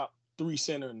Lopez was a top 3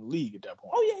 center in the league at that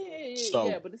point. Oh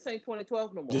yeah. But this ain't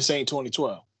 2012 no more. This ain't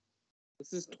 2012.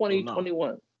 This is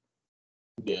 2021.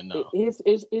 Yeah, no.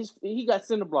 He got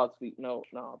cinder blocks feet. No,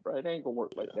 bro, it ain't gonna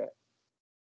work like that.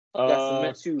 Got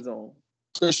cement shoes on.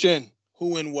 Christian,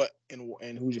 who and what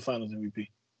and who's your Finals MVP?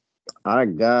 I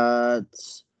got.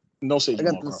 No say I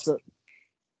got the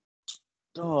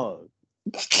dog.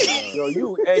 Yo,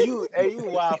 you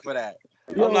wild for that.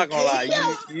 Yo, I'm not gonna lie.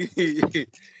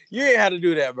 You ain't had to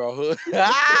do that, bro.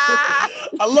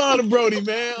 I love the Brody,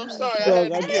 man. I'm sorry.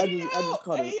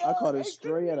 I caught it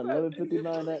straight at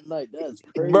 11:59 that night. That's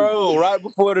crazy, bro. Right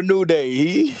before the new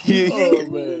day. Oh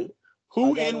man.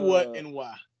 Who in what and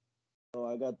why? Oh,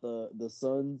 I got the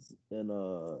Suns in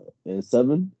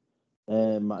 7,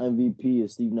 and my MVP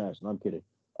is Steve Nash. No, I'm kidding.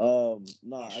 I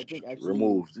think actually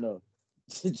removed. No,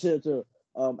 chill.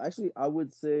 Actually, I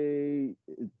would say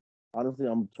honestly,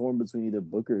 I'm torn between either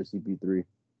Booker or CP3.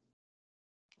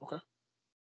 Okay.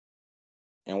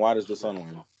 And why does the Sun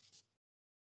win?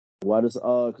 Why does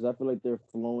because I feel like they're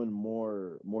flowing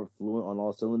more fluent on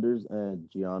all cylinders, and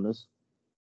Giannis.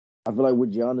 I feel like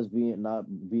with Giannis being out,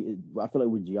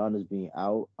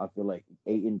 I feel like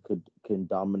Ayton can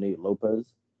dominate Lopez,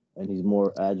 and he's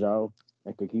more agile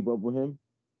and could keep up with him.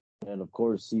 And of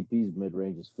course, CP's mid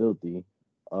range is filthy.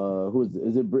 Who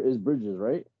is Bridges,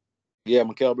 right? Yeah,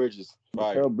 Mikal Bridges.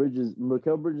 Mikal Bridges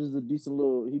is a decent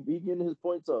little. He getting his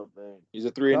points up, man. He's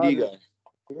a 3-and-D guy.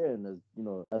 Yeah, and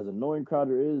as annoying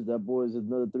Crowder is, that boy is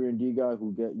another 3-and-D guy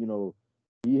who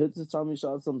he hits his Tommy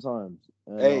shots sometimes.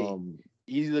 And,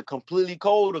 he's either completely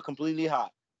cold or completely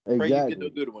hot. Exactly. Pray you get the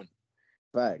good one.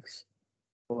 Facts.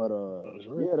 But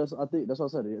that's what I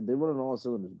said. They run on all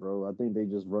cylinders, bro. I think they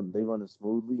run it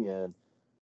smoothly, and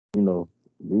we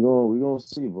gonna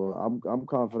see. But I'm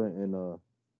confident in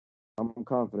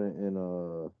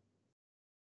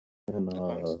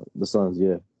the Suns.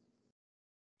 Yeah.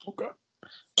 Okay.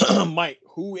 Mike,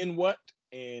 who in what,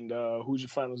 and who's your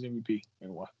Finals MVP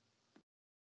and why?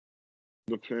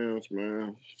 Depends,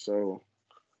 man. So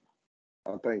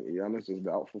I think Giannis is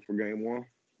doubtful for game 1.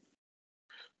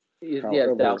 Yeah,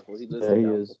 doubtful. He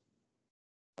is.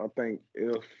 I think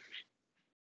if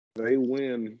they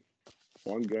win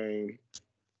one game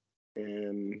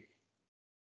in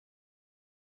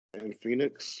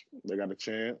Phoenix, they got a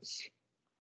chance.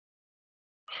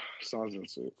 Suns in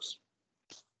 6.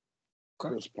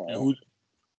 Okay. Chris Paul.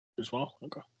 Chris Paul?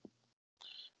 Okay.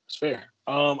 That's fair.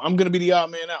 I'm gonna be the odd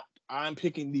man out. I'm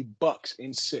picking the Bucks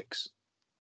in 6.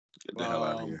 Get the hell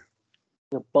out of here.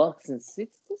 The Bucks in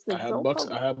 6? I have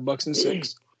Bucks in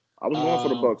 6. I was going for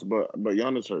the Bucks, but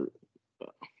Giannis hurt.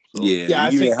 So, yeah,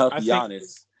 I think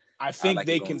Giannis. I think like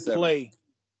they can play.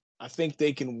 I think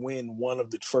they can win one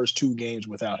of the first 2 games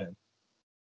without him.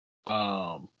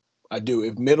 I do.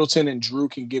 If Middleton and Drew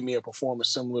can give me a performance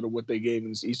similar to what they gave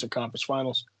in the Eastern Conference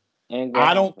Finals,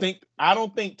 I don't think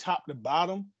top to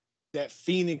bottom that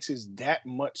Phoenix is that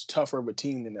much tougher of a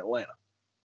team than Atlanta.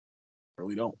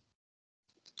 Really don't.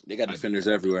 They got defenders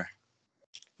everywhere.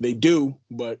 They do,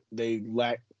 but they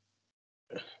lack.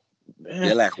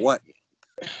 They lack what?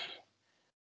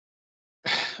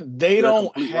 They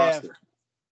don't have. Roster.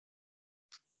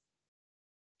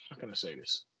 How can I say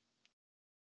this?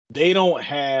 They don't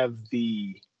have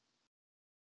the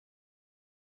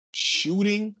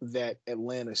shooting that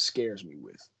Atlanta scares me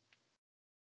with.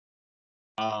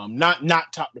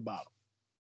 Not top to bottom.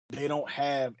 They don't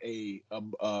have a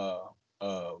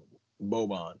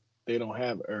Boban. They don't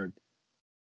have a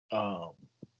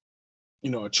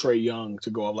Trae Young to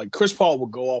go off. Like Chris Paul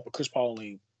would go off, but Chris Paul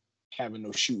ain't having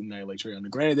no shooting night like Trae Young.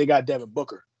 Granted, they got Devin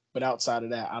Booker, but outside of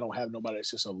that, I don't have nobody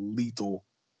that's just a lethal,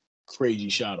 crazy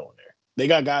shot on there. They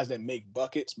got guys that make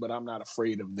buckets, but I'm not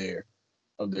afraid of their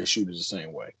shooters the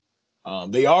same way.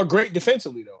 They are great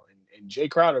defensively though, and Jay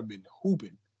Crowder been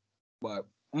hooping. But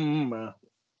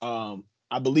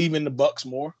I believe in the Bucks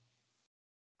more.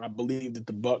 I believe that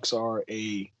the Bucks are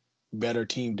a better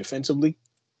team defensively,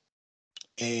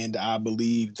 and I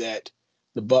believe that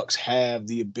the Bucks have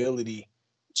the ability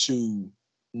to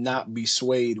not be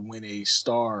swayed when a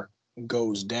star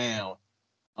goes down.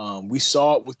 We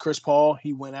saw it with Chris Paul.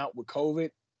 He went out with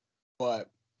COVID, but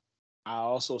I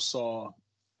also saw,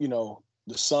 the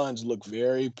Suns look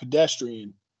very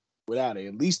pedestrian without it.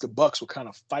 At least the Bucks were kind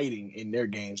of fighting in their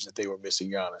games that they were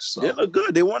missing Giannis. So. They look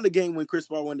good. They won the game when Chris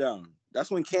Paul went down. That's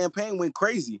when campaign went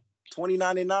crazy,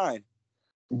 29-9.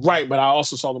 Right, but I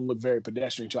also saw them look very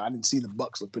pedestrian. So I didn't see the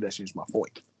Bucks look pedestrian. Is my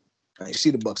point. I didn't see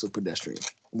the Bucks look pedestrian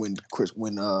when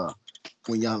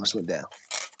Giannis went down.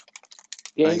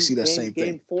 I didn't see that same thing.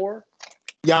 Game 4?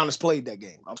 Giannis played that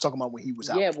game. I was talking about when he was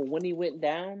out. Yeah, but when he went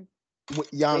down,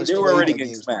 Giannis they were already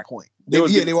getting smacked. They were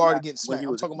already getting smacked.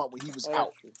 I'm talking about when he was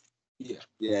out. Yeah,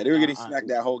 they were getting smacked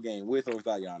that whole game with or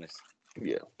without Giannis.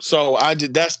 Yeah. So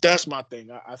that's my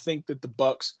thing. I think that the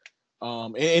Bucks,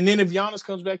 and then if Giannis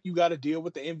comes back, you got to deal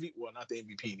with the MVP. Well, not the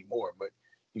MVP anymore, but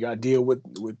you got to deal with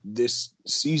this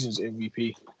season's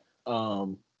MVP.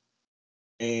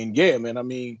 And yeah, man. I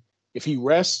mean, if he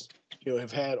rests, he'll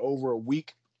have had over a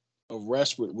week of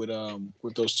rest with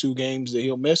those 2 games that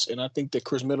he'll miss. And I think that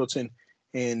Chris Middleton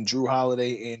and Drew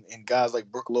Holiday and guys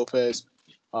like Brook Lopez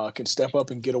can step up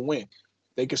and get a win.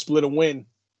 If they can split a win,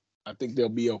 I think they'll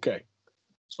be okay.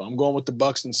 So I'm going with the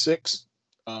Bucks in 6.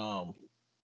 And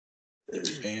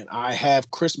I have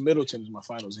Chris Middleton as my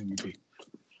finals MVP.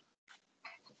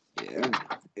 Yeah.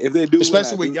 If they do,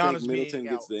 especially with Giannis Middleton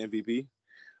gets the MVP.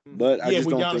 But I just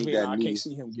don't think that I can't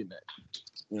see him getting that.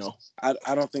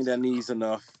 I don't think that needs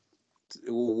enough.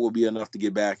 Will be enough to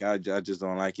get back. I just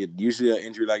don't like it. Usually, an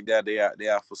injury like that, they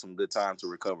are for some good time to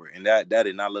recover, and that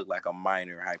did not look like a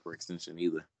minor hyperextension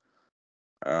either.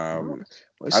 I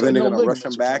think they're gonna rush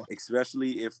him back,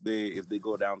 especially if they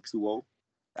go down 2-0.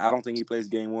 I don't think he plays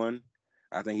game 1.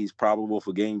 I think he's probable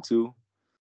for game 2,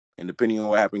 and depending on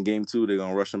what happened game 2, they're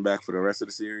gonna rush him back for the rest of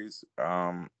the series.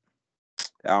 I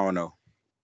don't know.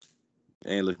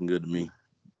 It ain't looking good to me.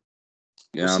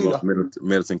 Yeah, I don't know if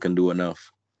Middleton can do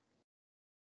enough.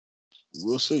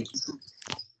 We'll see.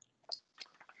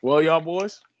 Well, y'all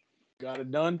boys, got it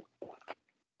done.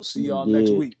 We'll see y'all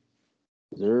next week.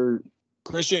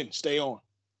 Christian, stay on.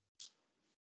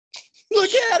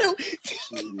 Look at him.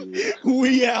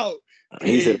 We out.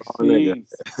 Peace.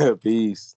 Peace.